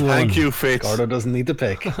 3-1. Thank you, Fitz. Gordo doesn't need to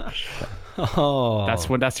pick. Oh.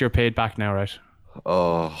 That's your paid back now, right?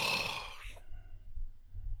 Oh.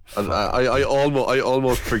 And I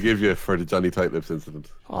almost forgive you for the Johnny Tight Lips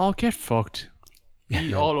incident. Oh, get fucked.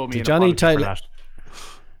 You all owe me an Johnny apology for Tight- that.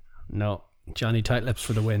 No. Johnny Tight Lips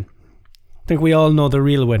for the win. I think we all know the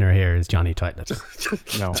real winner here is Johnny Tight Lips.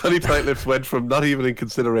 No. Johnny Tight Lips went from not even in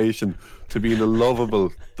consideration to being the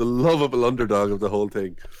lovable underdog of the whole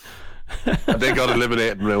thing. And they got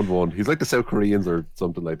eliminated in round 1. He's like the South Koreans or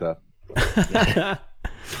something like that.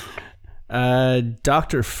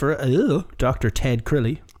 Dr. Ted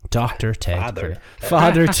Crilly. Dr. Ted Father. Crilly.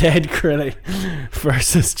 Father Ted Crilly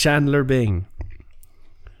versus Chandler Bing.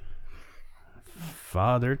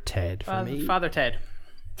 Father Ted for me. Father Ted.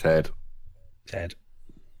 Ted.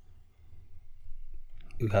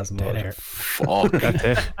 Who hasn't Dead voted? air. Fuck.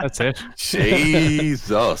 That's it.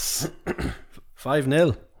 Jesus. 5-0.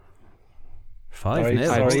 5-0. Sorry,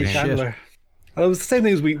 Holy shit. Chandler. Well, it was the same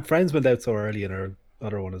thing as Friends went out so early in our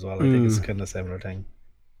other one as well. I think it's kind of a similar thing.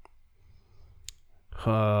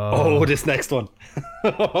 Oh, this next one.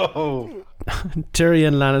 Tyrion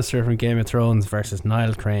Lannister from Game of Thrones versus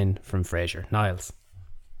Niall Crane from Frasier. Niles.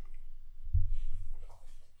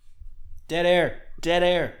 Dead air.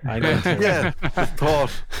 I know. Yeah. Just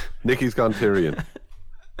thought. Nikki's gone Tyrion.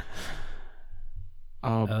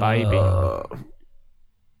 Oh, baby.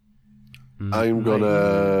 I'm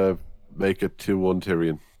gonna make it 2-1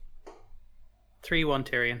 Tyrion. 3-1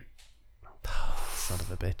 Tyrion. Son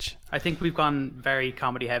of a bitch. I think we've gone very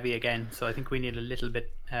comedy heavy again, so I think we need a little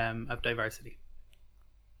bit of diversity.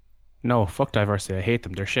 No, fuck diversity. I hate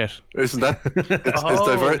them. They're shit. Isn't that?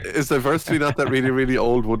 Is diversity not that really, really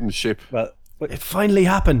old wooden ship? Well, It finally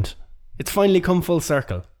happened. It's finally come full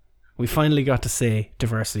circle. We finally got to say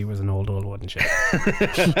diversity was an old wooden ship.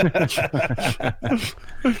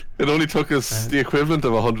 It only took us the equivalent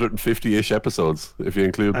of 150-ish episodes, if you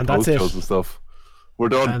include And that's post it. shows and stuff. We're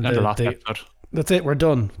done. And And the last the- episode. That's it. We're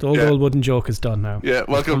done. The Yeah. old wooden joke is done now. Yeah,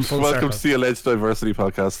 welcome come full to circle. the Alleged Diversity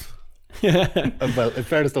Podcast. well, in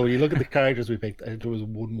fairness though, when you look at the characters we picked, I think there was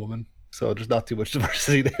one woman, so there's not too much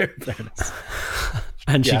diversity there. In fairness.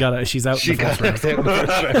 And she Yeah. got it. She's out. She in the got first it round.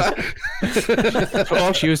 out in the first round.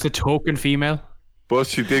 Oh, she was the token female. But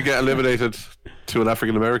she did get eliminated to an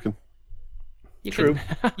African American. You True.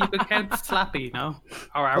 You could count Slappy, no?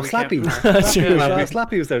 Or are Oh, we Slappy. counting her? That's true.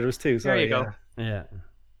 Slappy was there. There was two. Sorry, you go. Yeah.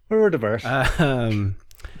 We were diverse.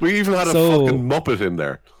 We even had a So- fucking Muppet in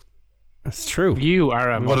there. That's true. You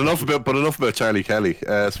are a But enough about Charlie Kelly.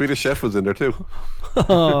 Swedish Chef was in there too.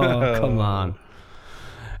 Oh, come on.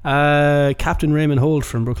 Captain Raymond Holt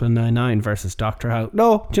from Brooklyn Nine-Nine versus Dr. House.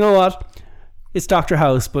 No, do you know what? It's Dr.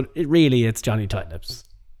 House, but it's Johnny Tightlips.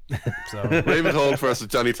 So Raymond Holt versus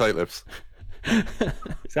Johnny Tightlips.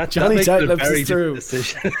 Johnny makes it a Tightlips very is through.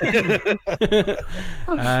 different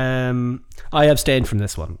decision. I abstained from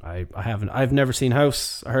this one. I've never seen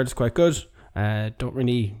House. I heard it's quite good. I'm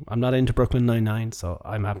not into Brooklyn Nine-Nine, so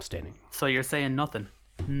I'm abstaining. So you're saying nothing?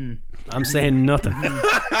 I'm saying nothing.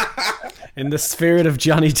 In the spirit of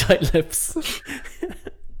Johnny Tightlips.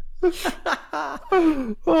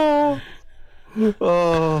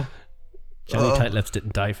 Johnny Tightlips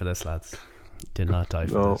didn't die for this, lads. Did not die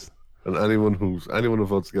for No. this. And anyone who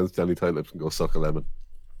votes against Johnny Tightlips can go suck a lemon.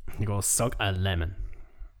 You go suck a lemon.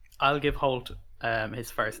 I'll give Holt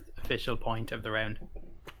his first official point of the round.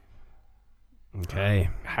 Okay.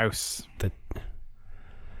 house. The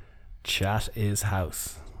chat is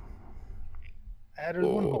House. There's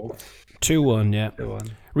one hole. 2-1, yeah. Go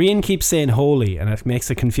on. Rian keeps saying holy, and it makes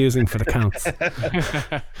it confusing for the counts. And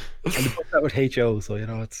they put that with HO, so you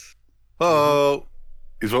know it's. Oh,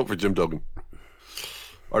 he's voting for Jim Duggan.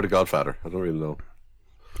 Or the Godfather. I don't really know.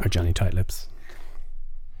 Or Johnny Tightlips.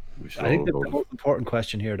 We should I think all that vote. the most important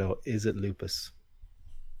question here, though, is it lupus?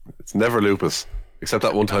 It's never lupus. Except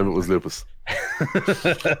that one time it was lupus.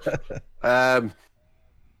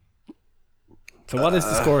 So what is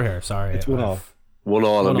the score here? Sorry. It's 1-1.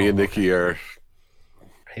 1-1 and me 1-1, and Nikki are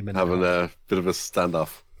Him and having a bit of a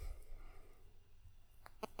standoff.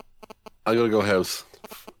 I'm gonna go house.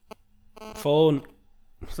 Phone.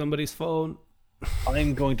 Somebody's phone.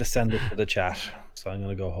 I'm going to send it to the chat, so I'm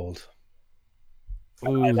going to go hold.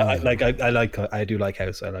 Ooh. I do like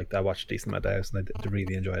House. I watched a decent amount of House, and I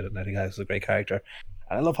really enjoyed it. And I think House is a great character,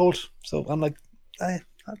 and I love Holt. So I'm like, I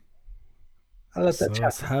let that chat.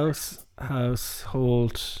 It's House,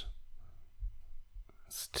 Holt.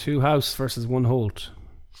 It's 2 House versus 1 Holt.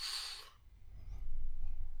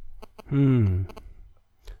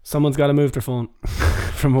 Someone's got to move their phone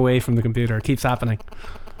from away from the computer. It keeps happening.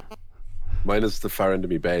 Mine is the far end of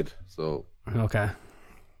my bed, so Okay.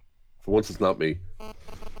 for once it's not me.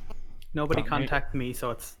 Nobody contact me, so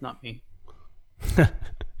it's not me.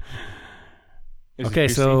 Okay,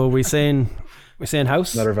 so we saying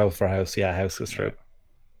House. Another vote for House. Yeah, House goes through.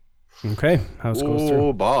 Okay, House goes Oh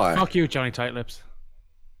through. boy, Fuck you, Johnny Tightlips.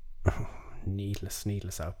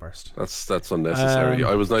 Needless outburst. that's unnecessary.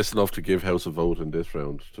 I was nice enough to give House a vote in this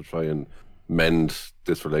round to try and mend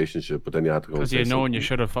this relationship, but then you had to go. Because and you say know, something. you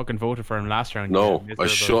should have fucking voted for him last round. No, you I miserable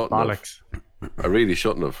shouldn't have. bollocks. I really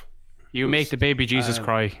shouldn't have. You make the baby Jesus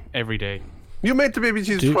cry every day. You made the baby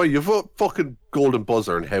Jesus cry. You vote fucking golden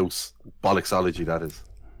buzzer in House. Bollocksology, that is.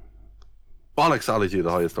 Bollocksology of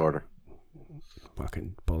the highest order.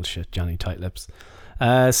 Fucking bullshit, Johnny Tightlips.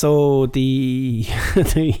 So the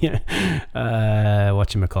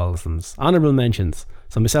whatchamacallit's honourable mentions.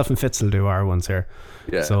 So myself and Fitz will do our ones here.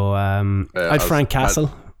 Yeah. So I'd Frank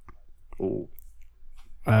Castle.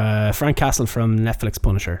 Frank Castle from Netflix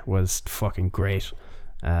Punisher was fucking great.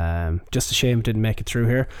 Just a shame it didn't make it through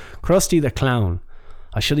here. Krusty the Clown.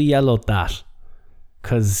 I should have yellowed that,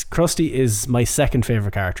 because Krusty is my second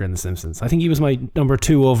favourite character in The Simpsons. I think he was my number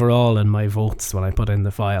 2 overall in my votes when I put in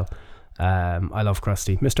the file. I love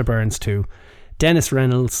Krusty. Mr. Burns too. Dennis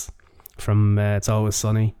Reynolds from It's Always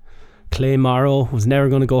Sunny. Clay Morrow was never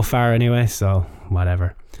going to go far anyway, so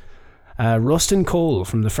whatever. Rustin Cole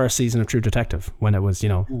from the first season of True Detective, when it was,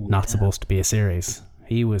 not supposed to be a series.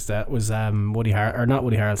 He was not Woody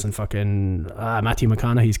Harrelson, fucking Matthew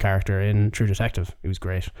McConaughey's character in True Detective. He was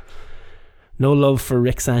great. No love for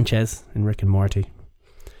Rick Sanchez in Rick and Morty.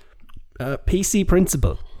 PC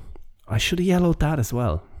Principal. I should have yellowed that as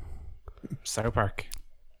well. South Park.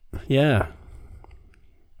 Yeah.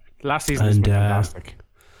 Last season has been fantastic.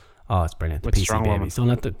 Oh, it's brilliant. The With PC strong babies. Don't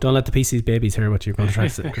let the PC babies hear what you're going to try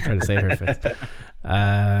to say here, Fitz.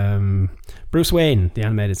 Bruce Wayne, the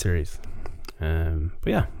animated series. But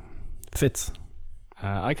yeah, Fitz.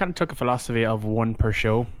 I kind of took a philosophy of one per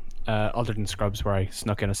show, other than Scrubs, where I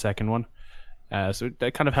snuck in a second one. So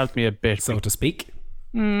that kind of helped me a bit. So to speak.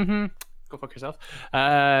 Mm-hmm. Go fuck yourself.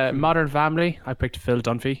 Modern Family, I picked Phil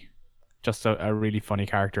Dunphy. Just a really funny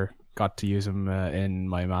character. Got to use him in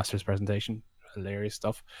my master's presentation. Hilarious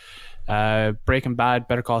stuff. Breaking Bad,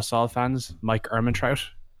 Better Call Saul fans, Mike Ehrmantraut.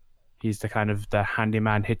 He's the kind of the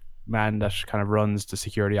handyman hitman that kind of runs the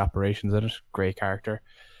security operations in it. Great character.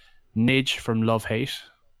 Nidge from Love Hate,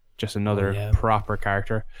 just another proper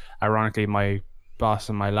character. Ironically, my boss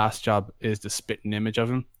in my last job is the spitting image of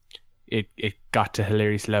him. It got to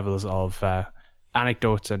hilarious levels of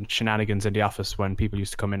anecdotes and shenanigans in the office when people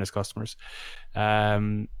used to come in as customers.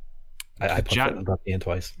 I put it and brought me in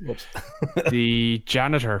twice. Whoops. The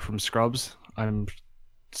janitor from Scrubs. I'm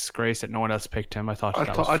disgraced that no one else picked him. I thought I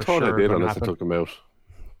did unless I took him out.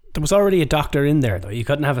 There was already a doctor in there, though. You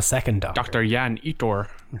couldn't have a second doctor. Dr. Jan Itor.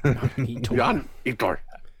 Jan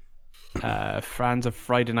Itor. Fans of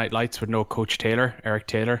Friday Night Lights with no Coach Taylor, Eric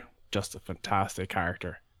Taylor. Just a fantastic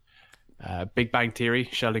character. Big Bang Theory,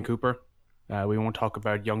 Sheldon Cooper. We won't talk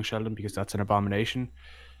about young Sheldon because that's an abomination.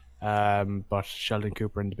 But Sheldon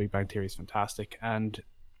Cooper in The Big Bang Theory is fantastic. And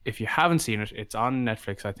if you haven't seen it, it's on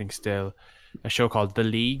Netflix, I think, still. A show called The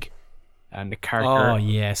League. And the character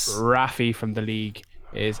Raffi from The League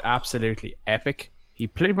is absolutely epic. He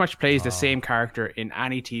pretty much plays the same character in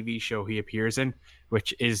any TV show he appears in,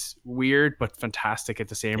 which is weird but fantastic at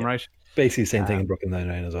the same right. Basically the same thing in Brooklyn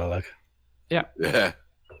Nine-Nine as well. Like, Yeah.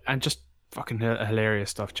 And just fucking hilarious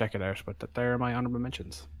stuff. Check it out. But there are my honorable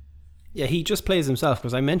mentions. Yeah, he just plays himself,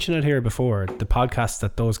 because I mentioned it here before, the podcast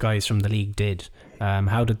that those guys from The League did.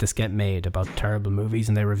 How Did This Get Made, about terrible movies,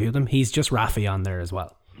 and they review them. He's just Raffi on there as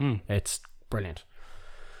well. It's brilliant.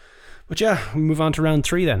 But yeah, we move on to round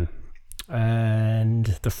 3 then. And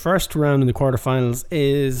the first round in the quarterfinals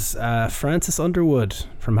is Francis Underwood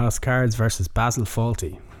from House of Cards versus Basil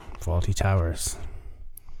Fawlty. Fawlty Towers.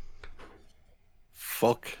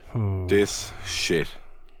 Fuck this shit.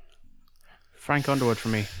 Frank Underwood for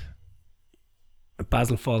me.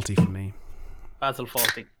 Basil Fawlty for me. Basil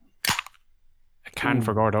Fawlty. A can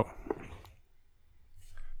for Gordo.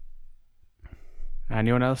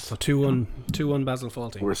 Anyone else? So 2-1 Basil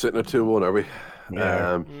Fawlty. We're sitting at 2-1, are we?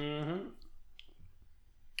 Yeah.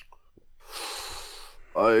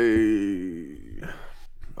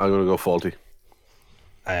 I'm going to go Faulty.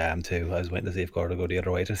 I am too. I was waiting to see if Gordon would go the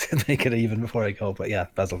other way to make it even before I go. But yeah,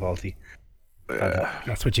 Basil Fawlty.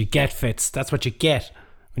 That's what you get, Fitz. That's what you get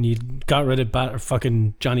when you got rid of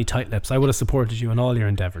fucking Johnny Tightlips. I would have supported you in all your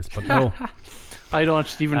endeavours, but no. I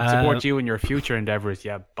don't even support you in your future endeavours.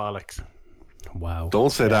 Yeah, bollocks. Wow.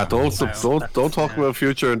 Don't say that. Don't talk about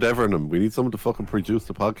future endeavour in him. We need someone to fucking produce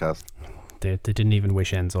the podcast. They didn't even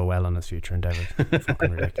wish Enzo well on his future endeavours.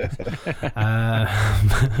 Fucking ridiculous.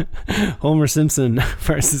 Homer Simpson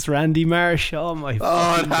versus Randy Marsh. Oh my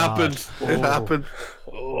Oh, it God. happened. It happened.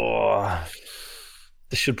 Oh,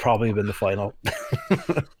 this should probably have been the final.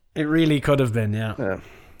 It really could have been, yeah.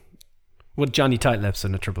 With Johnny Tightlips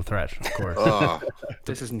in a triple threat, of course. Oh.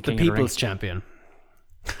 This isn't The King of the people's Ring. champion.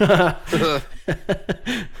 So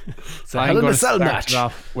I'm going to cell start match. it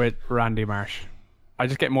off with Randy Marsh. I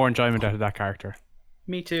just get more enjoyment out of that character.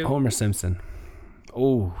 Me too. Homer Simpson.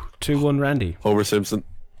 Oh, 2-1 Randy. Homer Simpson.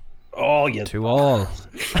 Oh, yeah. 2-all.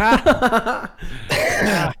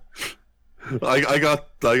 I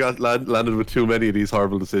got landed with too many of these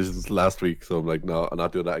horrible decisions last week, so I'm like, no, I'm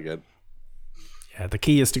not doing that again. Yeah, the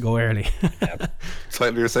key is to go early.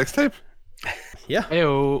 Title your sex tape? Yeah.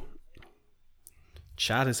 Heyo.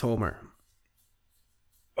 Chad is Homer.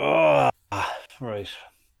 Oh, right.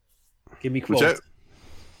 Give me Which quotes.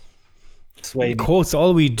 Sway me. Quotes,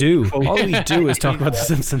 all we do. All we do is talk about The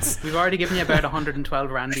Simpsons. We've already given you about 112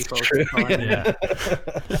 Randy quotes. Yeah.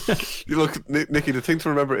 Look, Nikki, the thing to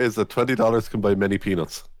remember is that $20 can buy many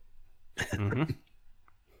peanuts.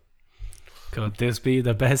 Could this be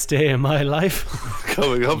the best day of my life?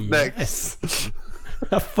 Coming up next. Yes.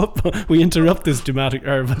 A football. We interrupt this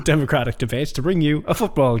democratic debate to bring you a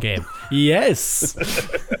football game. Yes.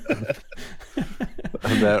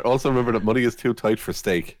 And also remember that money is too tight for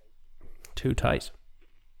steak. Too tight.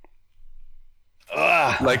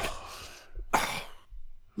 Like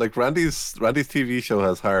Randy's TV show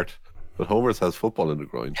has heart, but Homer's has football in the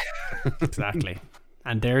groin. Exactly.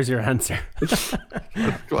 And there's your answer.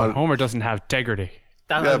 Go on. Homer doesn't have integrity.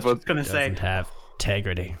 That's Yeah, what I was but- going to say. Doesn't have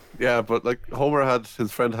integrity. Yeah, but like Homer had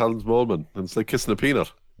his friend Hans Moleman, and it's like kissing a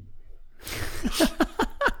peanut.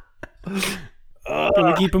 Can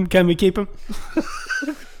we keep him? Can we keep him?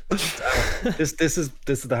 This is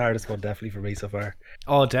the hardest one definitely for me so far.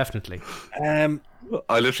 Oh, definitely.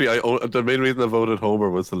 The main reason I voted Homer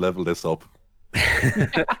was to level this up.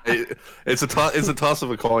 It's a toss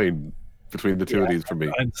of a coin between the two of these for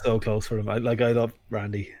me. I'm so close for him. I love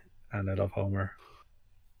Randy and I love Homer.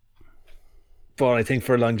 But I think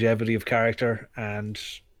for longevity of character and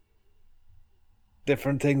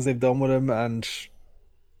different things they've done with him, and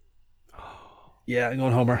yeah, I'm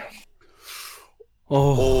going Homer.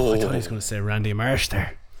 Oh, I thought he was going to say Randy Marsh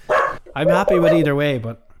there. I'm happy with either way,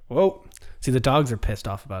 but whoa. See, the dogs are pissed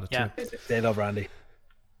off about it Yeah. too. They love Randy.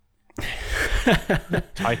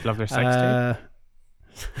 I'd love their sex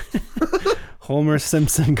tape. Homer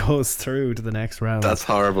Simpson goes through to the next round. That's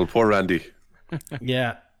horrible. Poor Randy.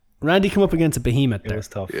 Yeah. Randy come up against a behemoth It there. was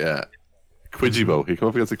tough. Yeah. Quidgibo. He came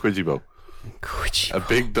up against a Quidgibo. A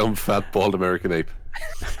big, dumb, fat, bald American ape.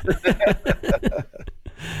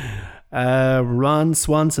 Ron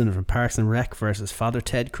Swanson from Parks and Rec versus Father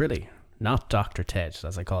Ted Crilly. Not Dr. Ted,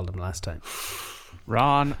 as I called him last time.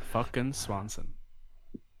 Ron fucking Swanson.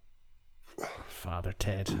 Father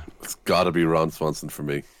Ted. It's got to be Ron Swanson for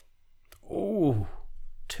me. Oh,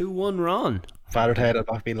 2-1 Ron. Father Ted had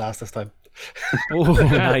not been last this time. Oh,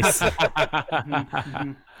 nice.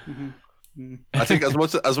 I think as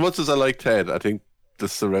much as I like Ted, I think the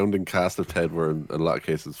surrounding cast of Ted were in a lot of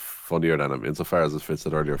cases funnier than him, insofar as Fitz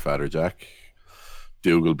said earlier, Father Jack,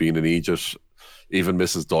 Dougal being in Egypt, even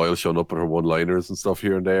Mrs. Doyle showing up with her one-liners and stuff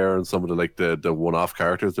here and there, and some of the one-off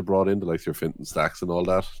characters they brought in, like your Finton Stacks and all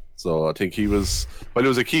that. So I think he was, while he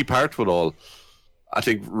was a key part to it all, I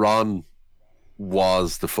think Ron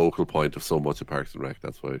was the focal point of so much of Parks and Rec.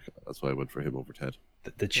 That's why I went for him over Ted.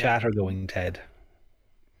 The chatter going Ted.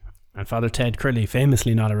 And Father Ted Crilly,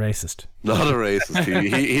 famously not a racist. Not a racist.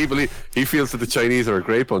 he feels that the Chinese are a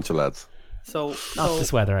great bunch of lads. So, Not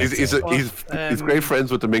this weather. I'd He's say. he's great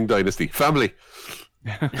friends with the Ming Dynasty family.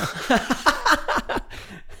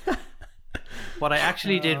 what I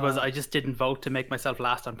actually did was I just didn't vote to make myself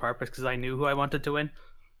last on purpose because I knew who I wanted to win.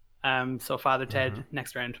 So Father Ted,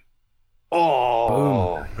 next round.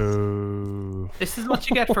 Oh, This is what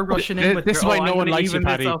you get for rushing in with This is your, why I'm no one gonna likes you, even this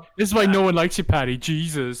Paddy. up. This is why no one likes you, Paddy.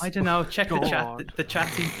 Jesus. I don't know. Check the chat. God. The chat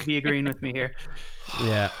seems to be agreeing with me here.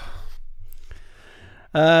 Yeah.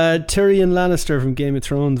 Tyrion Lannister from Game of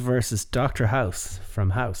Thrones versus Dr. House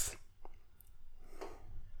from House.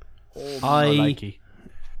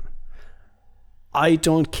 I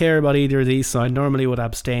don't care about either of these, so I normally would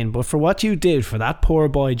abstain. But for what you did for that poor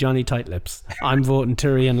boy Johnny Tightlips, I'm voting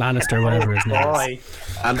Tyrion Lannister, whatever his name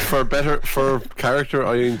is. And for character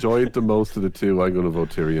I enjoyed the most of the two, I'm going to vote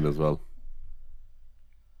Tyrion as well.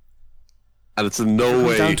 And it's in no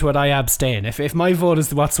way down to it. I abstain. If my vote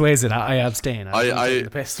is what sways it, I abstain. Mine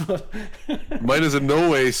is in no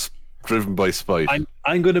way driven by spite.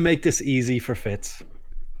 I'm going to make this easy for Fitz.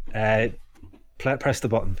 Press the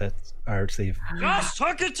button, Fitz. Or Steve. Just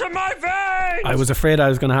hook it to my veins! I was afraid I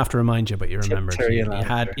was going to have to remind you, but you remembered. Tyrion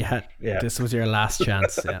You had. Yeah. This was your last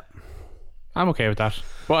chance. Yeah. I'm okay with that.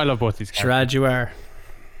 But I love both these characters. Shrad, you are.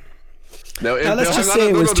 Now, Let's just say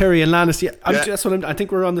it was Tyrion Lannister. I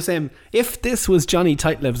think we're on the same. If this was Johnny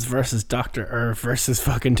Tightlips versus versus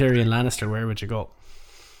fucking Tyrion Lannister, where would you go?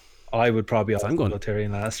 I would probably also go Tyrion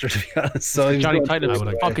Lannister, to be honest. So Johnny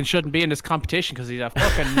Tightlips fucking shouldn't be in this competition because he's a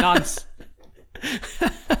fucking nonce.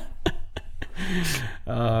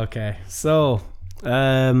 Okay, so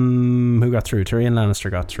who got through? Tyrion Lannister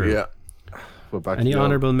got through. Yeah. We're back. Any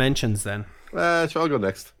honourable mentions then? Sure, I'll go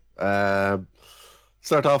next.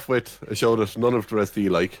 Start off with a show that none of the rest of you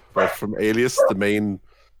like, but from Alias, the main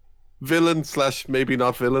villain / maybe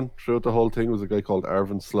not villain throughout the whole thing was a guy called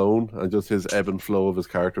Arvin Sloane, and just his ebb and flow of his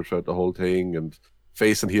character throughout the whole thing, and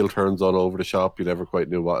face and heel turns all over the shop. You never quite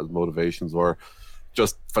knew what his motivations were.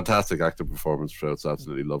 Just fantastic acting performance throughout, so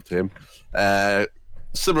absolutely loved him.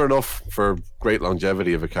 Similar enough for great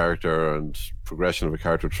longevity of a character and progression of a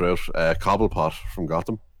character throughout, Cobblepot from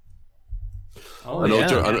Gotham. I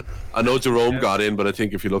know Jerome got in, but I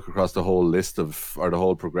think if you look across the whole list the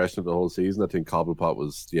whole progression of the whole season, I think Cobblepot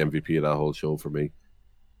was the MVP of that whole show for me.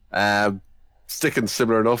 Sticking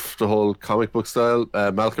similar enough, the whole comic book style,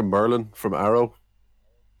 Malcolm Merlin from Arrow.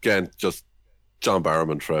 Again, just John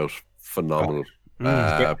Barrowman throughout, phenomenal.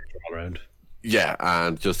 all around. Yeah,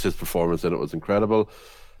 and just his performance in it was incredible.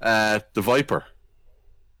 The Viper.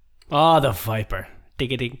 Oh, the Viper.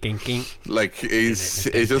 Ding-a-ding-ding-ding. Like he's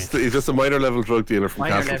just a minor level drug dealer from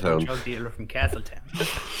Castletown. Drug dealer from Castletown.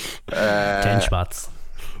 10 spots.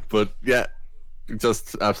 But yeah,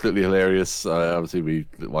 just absolutely hilarious. Obviously, we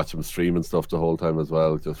watch him stream and stuff the whole time as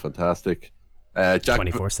well. Just fantastic.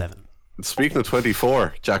 24/7. Speaking of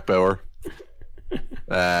 24, Jack Bauer.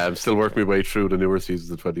 I'm still working my way through the newer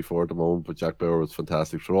seasons of 24 at the moment, but Jack Bauer was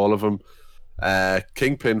fantastic for all of them.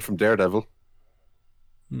 Kingpin from Daredevil.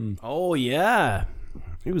 Oh yeah,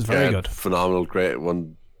 he was very good. Phenomenal, great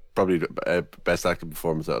one. Probably the best acting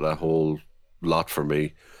performance out of that whole lot for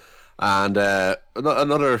me. And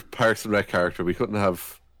another Parks and Rec character. We couldn't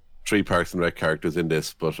have 3 Parks and Rec characters in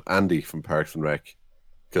this, but Andy from Parks and Rec,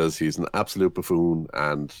 because he's an absolute buffoon,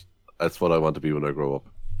 and that's what I want to be when I grow up.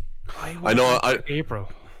 I know. April.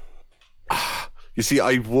 You see,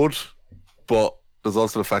 I would, but there's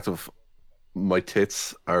also the fact of my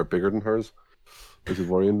tits are bigger than hers, which is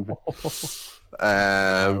worrying.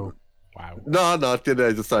 Wow. No,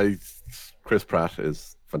 Chris Pratt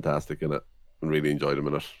is fantastic in it, and really enjoyed him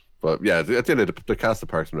in it. But yeah, at the end of the cast of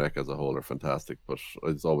Parks and Rec as a whole are fantastic. But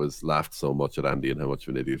I just always laughed so much at Andy and how much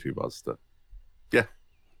of an idiot he was. Yeah,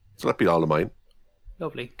 so that'd be all of mine.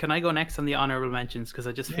 Lovely. Can I go next on the honourable mentions? Because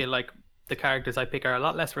I just feel like the characters I pick are a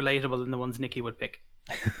lot less relatable than the ones Nikki would pick.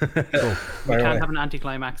 We can't have an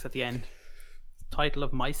anticlimax at the end. Title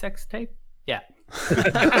of my sex tape? Yeah.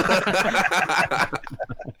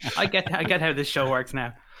 I get how this show works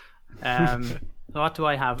now. What do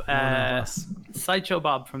I have? Sideshow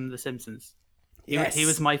Bob from The Simpsons. Yes. He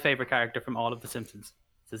was my favourite character from all of The Simpsons.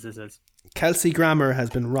 This. Kelsey Grammer has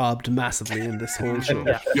been robbed massively in this whole show.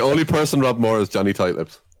 Yeah. The only person robbed more is Johnny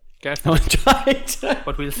Tightlips.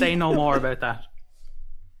 But we'll say no more about that.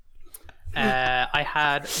 I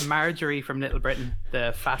had Marjorie from Little Britain,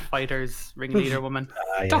 the Fat Fighters ringleader woman.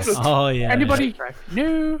 Yes. Oh yeah. Anybody? Right.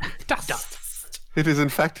 No. Dust. It is in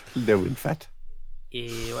fact low in fat.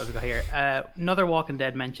 What have we got here? Another Walking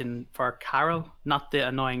Dead mention for Carol, not the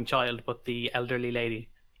annoying child, but the elderly lady.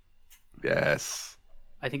 Yes.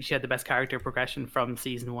 I think she had the best character progression from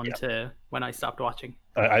season 1 to when I stopped watching.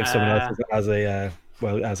 I have someone else as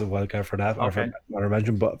a wild card for that, or from I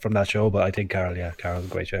mentioned, but from that show. But I think Carol's a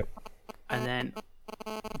great show. And then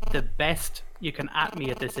the best, you can at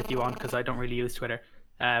me at this if you want, because I don't really use Twitter.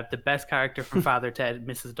 The best character from Father Ted,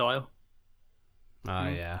 Mrs. Doyle. Oh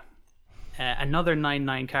yeah. Another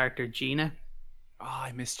 9/9 character, Gina. Oh,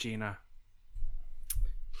 I miss Gina.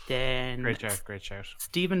 Then Great shout.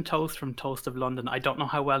 Stephen Toast from Toast of London. I don't know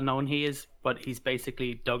how well known he is, but he's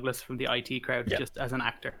basically Douglas from the IT crowd, just as an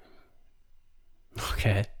actor.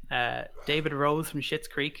 Okay. David Rose from Schitt's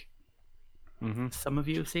Creek. Mm-hmm. Some of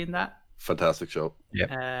you have seen that. Fantastic show.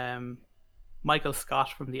 Michael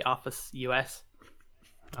Scott from The Office US.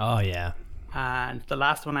 Oh yeah. And the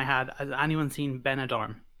last one I had, has anyone seen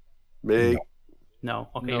Benidorm? Me. No.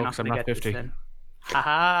 Okay, No, you're not 'cause I'm going to not get 50. this then.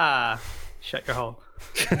 Haha. Shut your hole.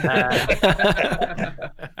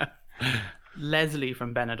 Leslie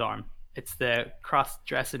from Benidorm. It's the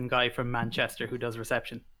cross-dressing guy from Manchester who does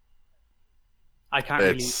reception. I can't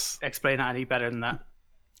really explain it any better than that.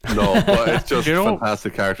 No, but it's just You know-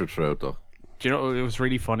 fantastic character throughout, though. Do you know, it was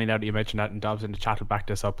really funny now that you mentioned that, and Dobbs in the chat will back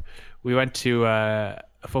this up. We went to a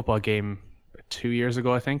football game 2 years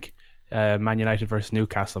ago, I think, Man United versus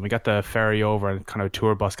Newcastle. And we got the ferry over and kind of a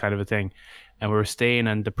tour bus kind of a thing. And we were staying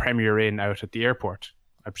in the Premier Inn out at the airport,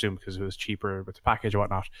 I presume because it was cheaper with the package or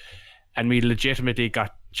whatnot. And we legitimately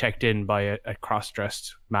got checked in by a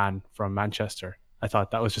cross-dressed man from Manchester. I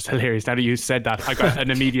thought that was just hilarious. Now that you said that, I got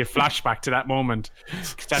an immediate flashback to that moment.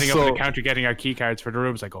 Standing up at the counter getting our key cards for the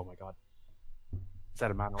rooms, like, oh my God. Is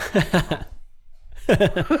that a man?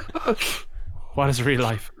 What is real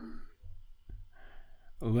life?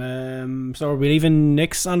 So are we leaving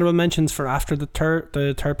Nick's honorable mentions for after the third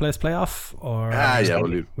place playoff, or After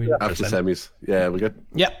the semis. Yeah, we get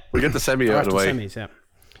the semi out of the way. Semis, yeah.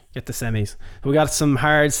 Get the semis. We got some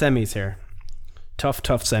hard semis here. Tough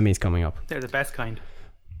semis coming up. They're the best kind.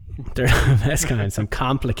 They're the best kind. Some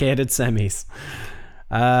complicated semis.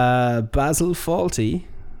 Basil Fawlty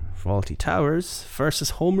Towers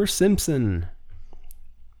versus Homer Simpson.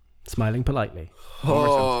 Smiling politely.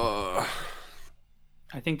 Oh.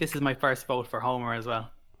 I think this is my first vote for Homer as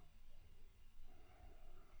well.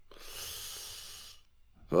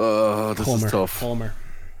 Oh, this is tough. Homer.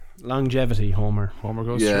 Longevity, Homer. Homer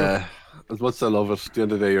goes Yeah. As much as I love it, at the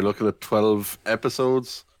end of the day, you're looking at 12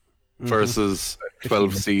 episodes versus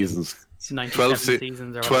 12 seasons. 97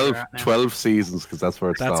 seasons or whatever. 12 seasons, because that's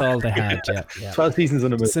where it stopped. That's all they had, yeah. 12 seasons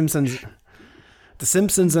on a movie. The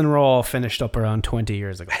Simpsons and Raw finished up around 20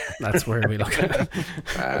 years ago. That's where we look at it.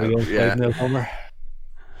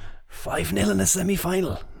 5-0 in a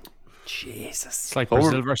semi-final. Jesus. It's like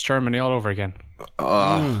Brazil versus Germany all over again.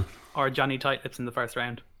 Or Johnny Tightlips in the first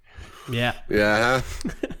round. Yeah. Yeah.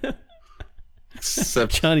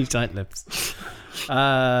 Except Johnny Tightlips.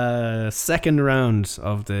 Second round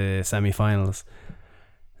of the semi-finals.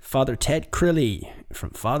 Father Ted Crilly from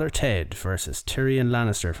Father Ted versus Tyrion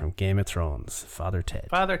Lannister from Game of Thrones. Father Ted.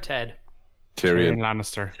 Tyrion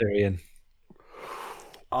Lannister. Tyrion.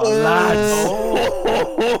 Oh, lads.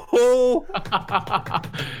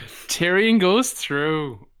 Tyrion goes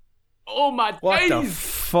through. Oh my What days. the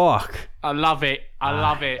fuck? I love it.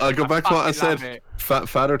 I'll go back to what I said.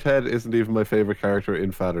 Father Ted isn't even my favorite character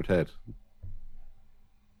in Father Ted.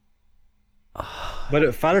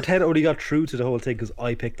 But Father Ted only got through to the whole thing because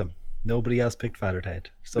I picked him. Nobody else picked Father Ted.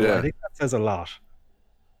 So I think that says a lot.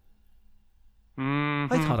 I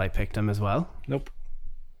thought I picked him as well. Nope.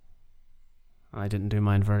 I didn't do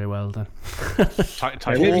mine very well then.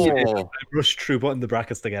 Maybe you did. I rushed through putting the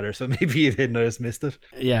brackets together, so maybe you didn't. I just missed it.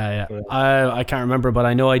 Yeah. I can't remember, but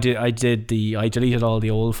I know I deleted all the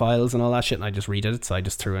old files and all that shit, and I just redid it. So I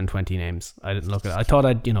just threw in 20 names. I didn't look at it. I thought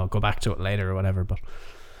I'd go back to it later or whatever, but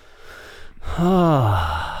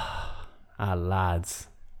lads.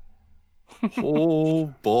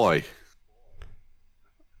 Oh boy,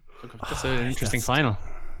 That's an interesting final.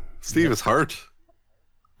 Steve is hurt.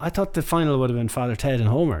 I thought the final would have been Father Ted and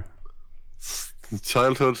Homer.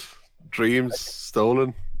 Childhood dreams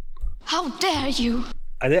stolen. How dare you?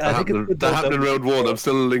 I think that happened in round one. I'm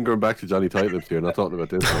still lingering back to Johnny Tightlips here, not talking about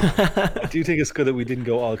this one. I do think it's good that we didn't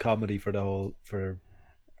go all comedy for the whole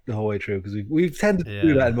way through, because we tend to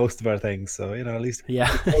do that in most of our things. So at least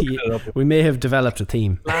we may have developed a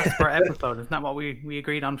theme. Last per episode, isn't that what we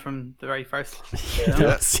agreed on from the very first?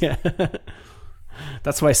 Yeah.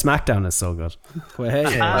 That's why SmackDown is so good. Well, hey,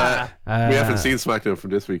 we haven't seen SmackDown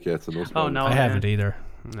from this week yet, so no spoilers. No, I haven't either.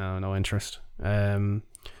 No interest.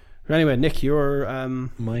 Anyway, Nick, your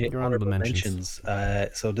honorable mentions.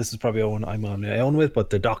 So this is probably one I'm on my own with, but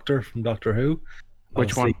the Doctor from Doctor Who.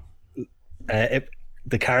 Which one?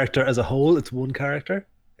 The character as a whole, it's one character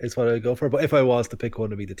is what I would go for. But if I was to pick one,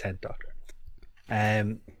 it'd be the 10th Doctor,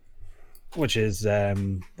 which is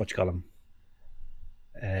what you call him,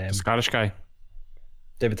 the Scottish guy,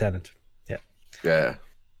 David Tennant. Yeah.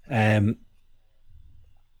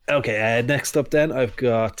 Okay. Next up, then I've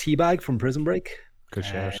got Teabag from Prison Break. Good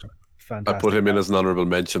shout. Fantastic. I put him in as an honourable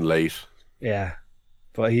mention late. Yeah,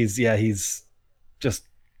 but he's just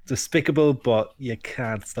despicable, but you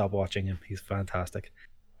can't stop watching him. He's fantastic.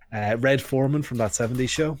 Red Foreman from That 70s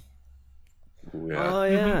Show. Yeah. Oh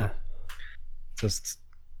yeah. just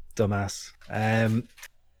dumbass.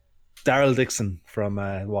 Daryl Dixon from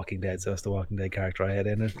Walking Dead. So that's the Walking Dead character I had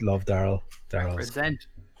in it. Love Daryl. Daryl's Present.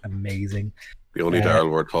 amazing. The only Daryl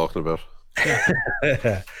we're talking about.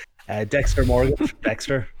 Dexter Morgan.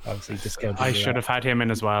 Dexter, obviously discounted. I should have had him in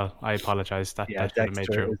as well. I apologize. That should have made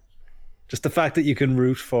true. Just the fact that you can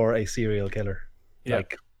root for a serial killer. Yeah.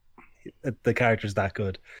 Like, the character's that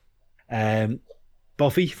good.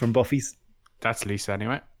 Buffy from Buffy's. That's Lisa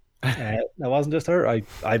anyway. That wasn't just her. I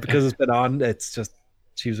because it's been on. It's just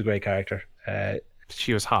she was a great character.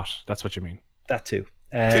 She was hot. That's what you mean. That too.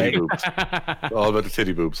 Titty boobs. All about the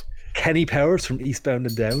titty boobs. Kenny Powers from Eastbound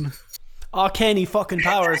and Down. Oh, Kenny fucking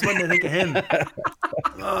Powers. What did I think of him?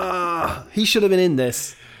 He should have been in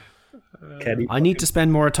this. Kenny. I need to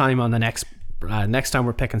spend more time on the next time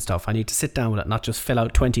we're picking stuff. I need to sit down with it, not just fill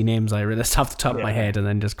out 20 names I list off the top of my head and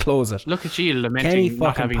then just close it. Look at you Kenny lamenting not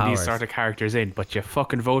fucking having Powers. these sort of characters in, but you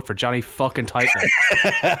fucking vote for Johnny fucking Tightlip.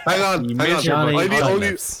 Hang on. Johnny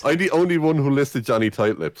I'm the only one who listed Johnny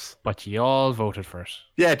Tightlips. But you all voted for it.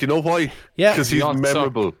 Yeah, do you know why? Yeah. Because he's all suck.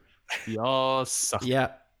 memorable. You all suck. Yeah,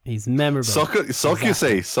 he's memorable. Suck you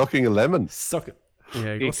say, sucking a lemon. Suck it.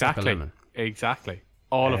 Yeah, go suck a Exactly. lemon. Exactly.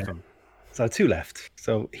 All of them. So 2 left.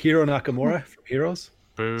 So Hiro Nakamura from Heroes.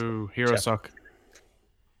 Boo. Hero suck.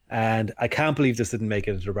 And I can't believe this didn't make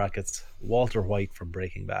it into the brackets. Walter White from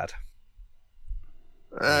Breaking Bad.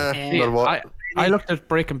 Not what? I looked at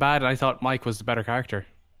Breaking Bad and I thought Mike was the better character.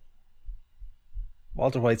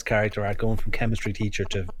 Walter White's character arc going from chemistry teacher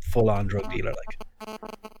to full-on drug dealer. Like,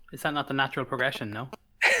 Is that not the natural progression? No.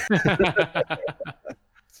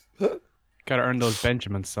 Gotta earn those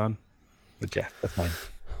Benjamins, son. but yeah, that's mine.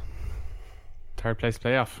 Third place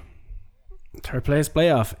playoff. Third place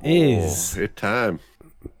playoff is Hit time.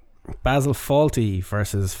 Basil Fawlty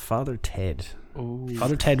versus Father Ted. Ooh.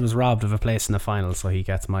 Father Ted was robbed of a place in the final, so he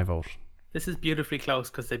gets my vote. This is beautifully close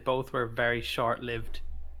because they both were very short-lived.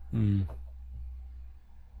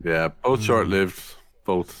 Yeah, both short-lived.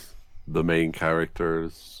 Both the main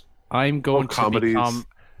characters. I'm going Both to comedies. become.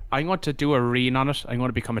 I'm going to do a rean on it. I'm going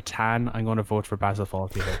to become a tan. I'm going to vote for Basil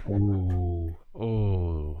Fawlty here. Ooh.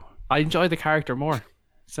 Oh. I enjoy the character more.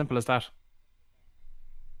 Simple as that.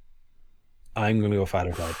 I'm going to go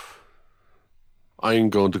Father Ted. I'm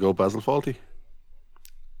going to go Basil Fawlty.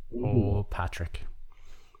 Oh, Patrick.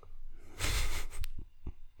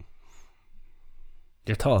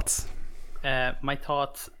 Your thoughts? My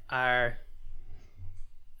thoughts are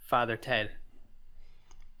Father Ted.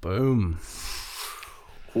 Boom.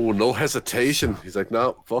 Oh, no hesitation. He's like,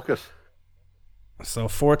 no, fuck it. So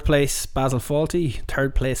fourth place, Basil Fawlty.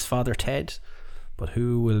 Third place, Father Ted. But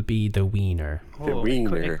who will be the wiener? The Oh,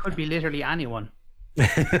 wiener. it could be literally anyone.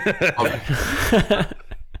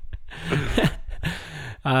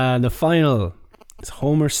 The final is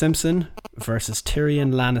Homer Simpson versus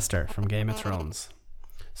Tyrion Lannister from Game of Thrones.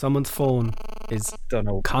 Someone's phone is Don't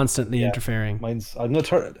know. constantly interfering. Mine's. I'm gonna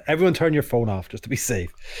turn. Everyone, turn your phone off just to be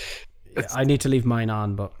safe. I need to leave mine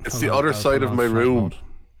on, but It's hold the on, other I'll side put it of on my flight room. mode.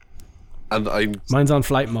 And Mine's on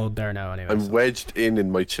flight mode there now. Anyway, I'm wedged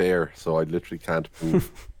in my chair, so I literally can't move.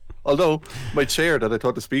 Although, my chair that I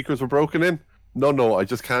thought the speakers were broken in, no, I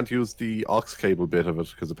just can't use the aux cable bit of it,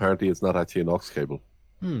 because apparently it's not actually an aux cable.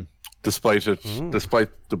 Despite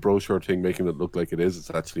the brochure thing making it look like it is,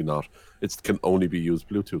 it's actually not. It can only be used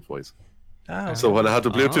Bluetooth-wise. Ah, So when I had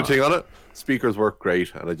the Bluetooth thing on it, speakers work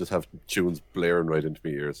great, and I just have tunes blaring right into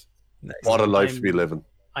my ears. nice. What a life to be living.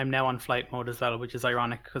 I'm now on flight mode as well, which is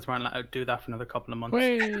ironic because we're not allowed to do that for another couple of months.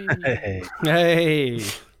 Hey, hey,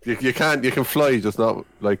 You can fly, just not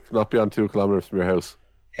beyond 2 kilometers from your house.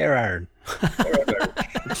 here, Aaron.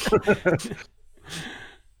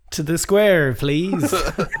 to the square, please.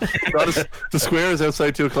 The square is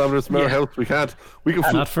outside 2 kilometers from our house. We can't. We can.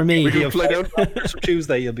 Not for me. We can fly down. So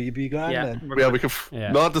Tuesday, you'll be gone Yeah, then. we're Yeah, good. we can.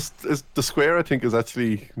 Yeah. No, the square I think is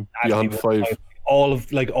actually beyond Actually, 5. All of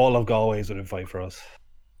Galway's within 5 for us.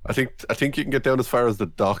 I think you can get down as far as the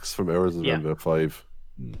docks from ours is Yeah. around about 5.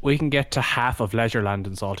 We can get to half of Leisureland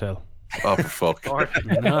in Salt Hill. Oh, for fuck.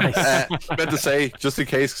 Nice. Meant to say, just in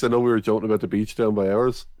case, because I know we were joking about the beach down by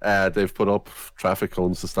ours, they've put up traffic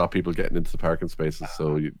cones to stop people getting into the parking spaces.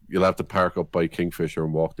 So you'll have to park up by Kingfisher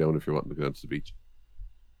and walk down if you're wanting to go down to the beach.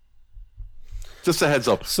 Just a heads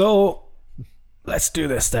up. So let's do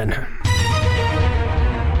this then.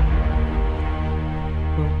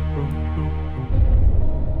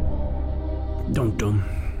 Dum dum.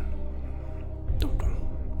 Dum dum.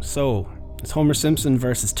 So it's Homer Simpson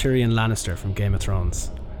versus Tyrion Lannister from Game of Thrones,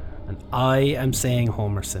 and I am saying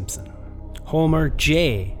Homer Simpson. Homer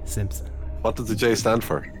J. Simpson. What does the J stand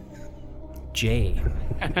for? J.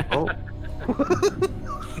 Oh.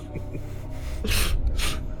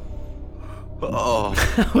 Oh,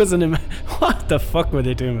 That was what the fuck were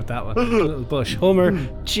they doing with that one? Little bush. Homer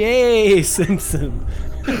J. Simpson.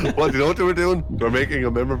 what, you know what they were doing? They were making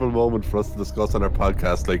a memorable moment for us to discuss on our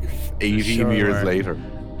podcast like 18 Sure years were. later.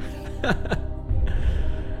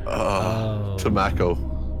 Tobacco.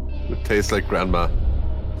 It tastes like grandma.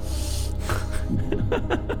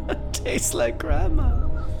 Tastes like grandma.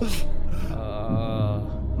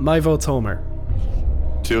 My vote's Homer.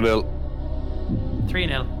 2-0.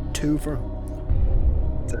 3-0. 2 for.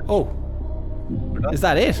 Oh, is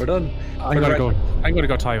that it? We're done. I'm gonna go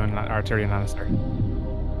Tywin or Tyrion Lannister.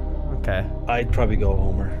 Okay. I'd probably go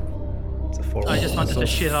Homer. It's a 4-1. I just wanted to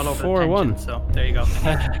shit all over 4-1. the tension, so there you go.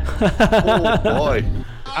 Oh boy.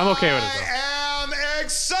 I'm okay with it though.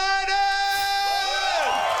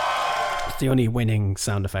 It's the only winning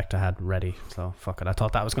sound effect I had ready, so fuck it. I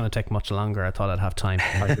thought that was going to take much longer. I thought I'd have time.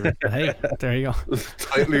 But hey, there you go.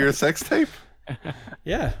 Title of your sex tape?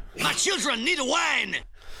 Yeah. My children need a wine.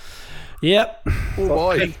 Yep. Oh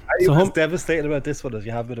boy. Are you So as Hum- devastated about this one as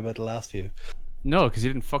you have been about the last few? No, because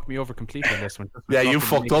you didn't fuck me over completely on this one. Yeah, you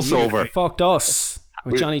fucked us over. Fucked us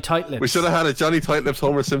with Johnny Tightlips. We should have had a Johnny Tightlips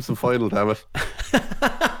Homer Simpson final, damn it.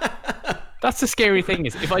 That's the scary thing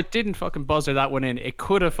is, if I didn't fucking buzzer that one in, it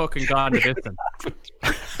could have fucking gone the distance.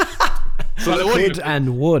 So Could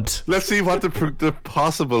and would. let's see what the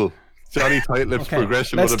possible Johnny Tightlips Okay,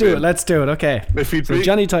 progression let's would do have it. been. Let's do it. Okay. If he'd So be-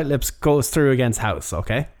 Johnny Tightlips goes through against House.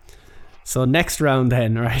 Okay. So next round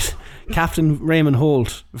then, right? Captain Raymond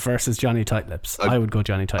Holt versus Johnny Tightlips. I would go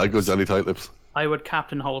Johnny Tightlips. I'd go Johnny Tightlips. I would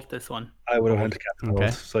Captain Holt this one. I would have went to Captain Okay.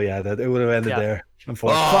 Holt. So yeah, it would have ended Yeah. there.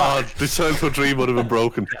 Unfortunately. Oh, the childhood dream would have been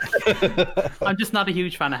broken. I'm just not a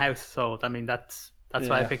huge fan of House, so I mean that's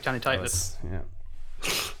why I picked Johnny Tightlips.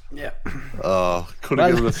 Yeah. Oh, could have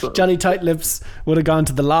given Well, us. Johnny Tightlips would have gone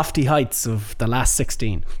to the lofty heights of the last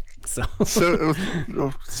 16. So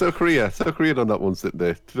South Korea done that once, didn't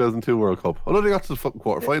they? 2002 World Cup. Oh no, they got to the fucking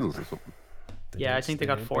quarterfinals or something. Yeah, I think they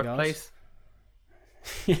got They fourth got- place.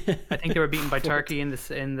 I think they were beaten by Turkey in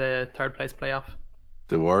the third place playoff.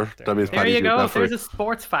 They were. That means There Paddy's you used go. that for There's it. a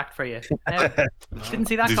sports fact for you. Now, didn't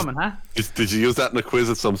see that Did- coming, huh? Did you use that in a quiz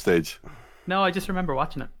at some stage? No, I just remember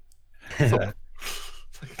watching it.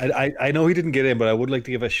 I know he didn't get in, but I would like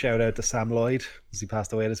to give a shout out to Sam Lloyd as he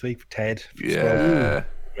passed away this week. Ted. from Scrubs. Yeah.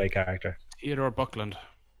 Great character. Theodore Buckland.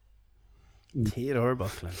 Theodore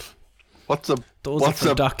Buckland. What's a Those are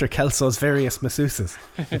from Dr. Kelso's various masseuses.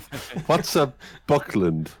 what's a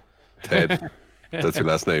Buckland? Ted. That's your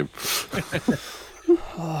last name.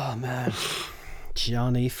 Oh, man.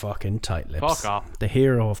 Johnny fucking Tightlips. Fuck off. The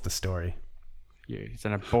hero of the story. Yeah, it's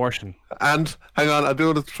an abortion. And hang on, I do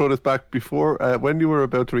want to throw this back. Before, when you were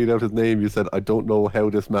about to read out his name, you said, "I don't know how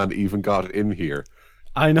this man even got in here."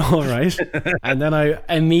 I know, right? And then I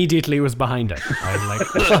immediately was behind it. I was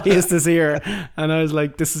like, why is this here? And I was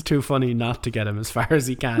like, this is too funny not to get him as far as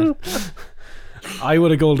he can. I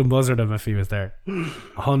would have golden buzzard him if he was there.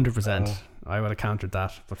 100%. I would have countered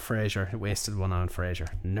that. But Fraser, wasted one on Fraser.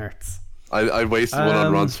 Nerds. I wasted one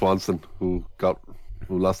on Ron Swanson, who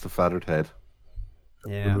lost a fattered head.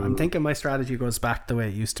 Yeah, I'm thinking my strategy goes back the way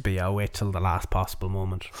it used to be. I'll wait till the last possible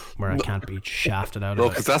moment where I can't be shafted out No, of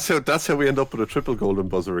because it. that's how we end up with a triple golden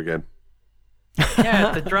buzzer again. Yeah,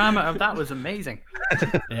 the drama of that was amazing.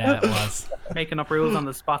 Yeah, it was. Making up rules on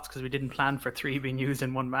the spots because we didn't plan for 3 being used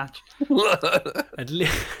in one match. At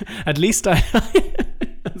least I...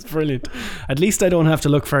 That's brilliant. At least I don't have to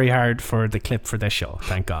look very hard for the clip for this show,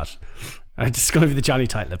 thank God. It's just going to be the Johnny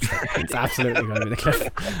Tightlips thing. It's absolutely going to be the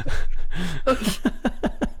clip.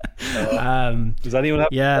 Does anyone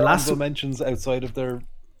have last honorable mentions outside of their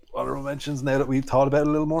honorable mentions now that we've thought about it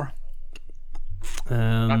a little more?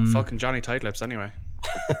 Not fucking Johnny Tightlips anyway.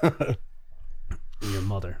 Your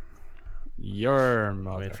mother. Your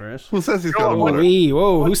mother. Wait for it. Who says he's got a Oh, mother?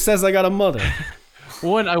 whoa, who says I got a mother?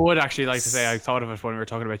 One I would actually like to say, I thought of it when we were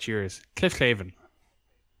talking about Cheers. Cliff Clavin.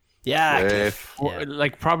 Yeah. Cliff. Yeah.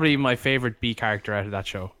 Like probably my favorite B character out of that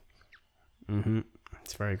show.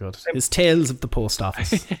 It's very good. His Tales of the Post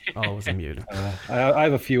Office. Always amusing. I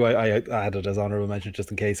have a few I added as honorable mention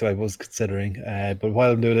just in case I was considering. But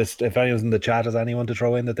while I'm doing this, if anyone's in the chat has anyone to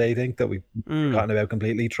throw in that they think that we've forgotten about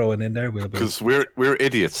completely, throw it in there. We'll be. Because we're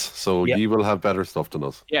idiots, so Yeah. you will have better stuff than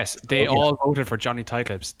us. Yes, they all voted for Johnny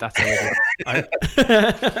Tightlips. That's how it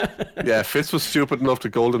is. Yeah, Fitz was stupid enough to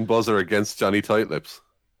golden buzzer against Johnny Tightlips.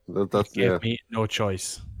 That's Gave yeah. me no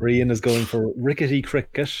choice. Rian is going for Rickety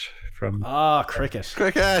Cricket from Cricket.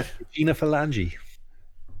 Cricket. Gina Phalange.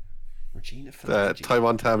 Regina Phalange.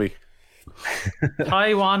 Taiwan Tammy.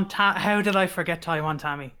 How did I forget Taiwan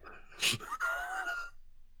Tammy?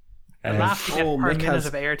 A laugh to get per Mick minute has-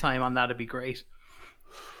 of airtime on that would be great.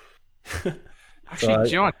 Actually, do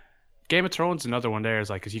you know what? Game of Thrones, another one there is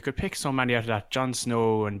like, because you could pick so many out of that. Jon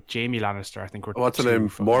Snow and Jamie Lannister, I think were. What's the name?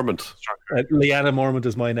 Mormont. Lyanna Mormont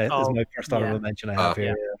is my Oh, is my first honorable mention I have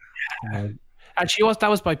here. And that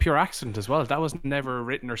was by pure accident as well. That was never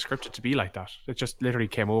written or scripted to be like that. It just literally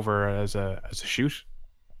came over as a shoot.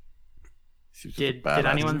 Did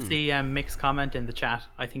anyone see Mick's comment in the chat?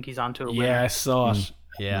 I think he's onto a winner. Yeah, I saw it.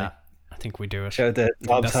 Yeah, I think we do it. Shout out that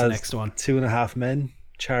Bob's that's has the next one. 2.5 men,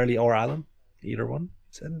 Charlie or Alan, either one.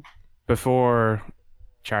 Before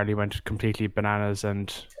Charlie went completely bananas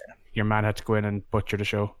and your man had to go in and butcher the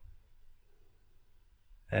show.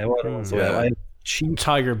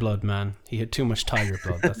 Tiger blood, man. He had too much tiger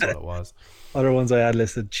blood. That's what it was. Other ones I had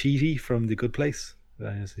listed: Cheaty from The Good Place.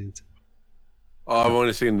 I've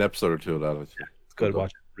only seen an episode or two of that. It's good.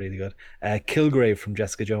 Watch it. Really good. Kilgrave from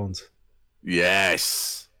Jessica Jones.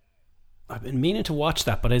 Yes. I've been meaning to watch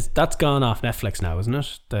that, but that's gone off Netflix now, isn't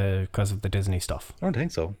it? Because of the Disney stuff. I don't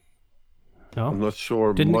think so. No, I'm not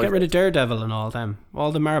sure. Didn't get rid of Daredevil and all them,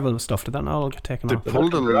 all the Marvel stuff. Did that not all get taken off? They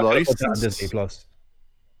pulled the license. On Disney Plus.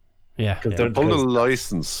 Yeah, they pulled the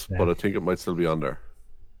license, but I think it might still be on there.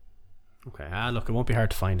 Okay, look, it won't be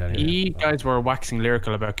hard to find anyway. You guys were waxing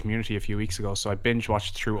lyrical about Community a few weeks ago, so I binge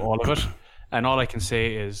watched through all of it, and all I can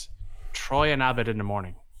say is Troy and Abbott in the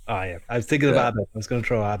morning. Oh yeah, I was thinking of Abbott. I was going to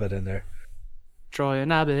throw Abbott in there. Troy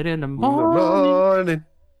and Abbott in the morning.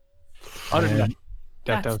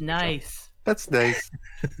 That's nice. That's nice.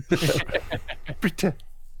 Pretend.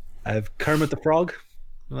 I have Kermit the Frog.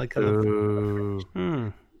 I like Bernard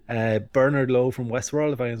Lowe from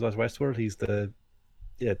Westworld. If anyone's watched Westworld, he's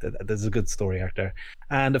there's a good story actor.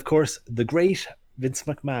 And of course, the great Vince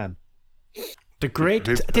McMahon.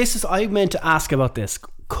 I meant to ask about this.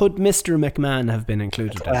 Could Mr. McMahon have been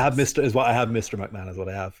included? I have Mr. McMahon is what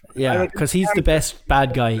I have. Yeah, because he's the best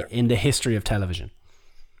bad guy in the history of television.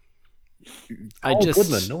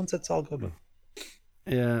 Goodman. No one said Saul Goodman.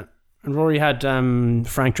 Yeah. And Rory had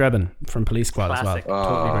Frank Drebin from Police Squad Classic. as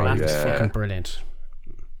well. Totally great. He's fucking brilliant.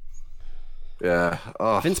 Yeah.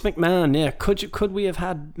 Oh. Vince McMahon, yeah. Could we have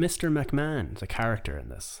had Mr. McMahon, the character in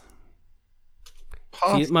this?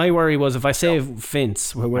 See, my worry was if I say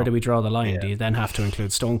Vince, where do we draw the line? Do you then have to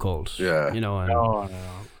include Stone Cold? Yeah. No.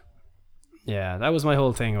 Yeah, that was my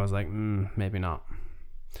whole thing. I was like, maybe not.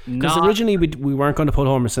 Because originally we weren't going to put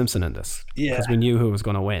Homer Simpson in this. Yeah. Because we knew who was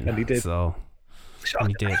going to win. And he did. And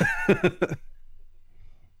he did.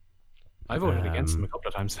 I voted against him a couple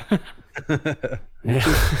of times.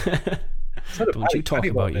 Don't you talk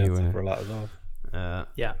about you for a lot as well.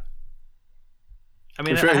 Yeah. I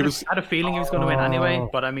mean, I had a feeling he was going to win anyway,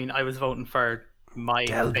 but I mean, I was voting for my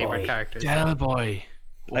favorite characters. Del Boy.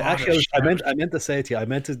 I meant to say to you, I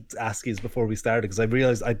meant to ask you before we started because I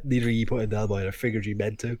realized neither of you put in Del Boy. I figured you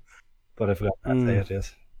meant to, but I forgot to say it.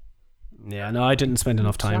 Yes. Yeah, no, I didn't spend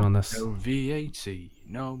enough time on this. No VAT,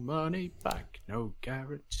 no money back, no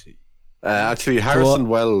guarantee. Actually, Harrison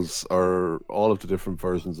Wells, or all of the different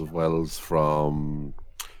versions of Wells from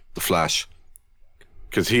The Flash,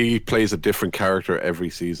 because he plays a different character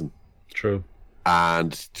every season. True.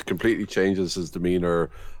 And completely changes his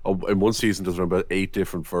demeanor. In one season, there's about 8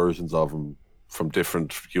 different versions of him from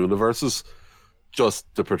different universes.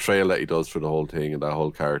 Just the portrayal that he does for the whole thing and that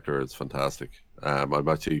whole character is fantastic. I'm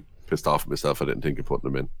actually pissed off at myself. I didn't think of putting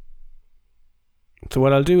him in. So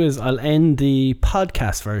what I'll do is I'll end the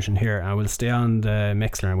podcast version here and we'll stay on the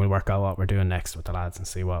Mixler and we'll work out what we're doing next with the lads and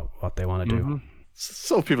see what they want to do.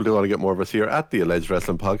 So if people do want to get more of us here at the Alleged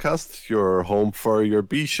Wrestling Podcast, your home for your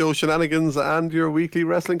B-show shenanigans and your weekly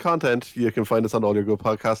wrestling content. You can find us on all your good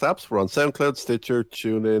podcast apps. We're on SoundCloud, Stitcher,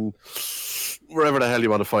 TuneIn, wherever the hell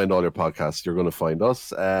you want to find all your podcasts, you're going to find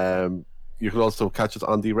us. You can also catch us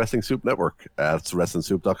on the Wrestling Soup Network. It's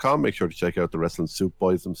WrestlingSoup.com. Make sure to check out the Wrestling Soup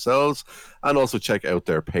boys themselves and also check out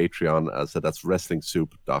their Patreon. As I said, that's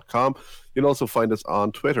WrestlingSoup.com. You can also find us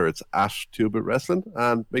on Twitter. It's @2BitWrestling.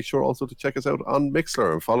 And make sure also to check us out on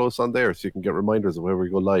Mixler and follow us on there so you can get reminders of where we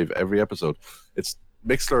go live every episode. It's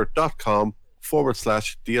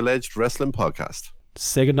Mixler.com/The Alleged Wrestling Podcast.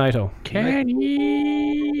 Say goodnight,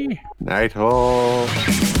 Kenny! Night-ho.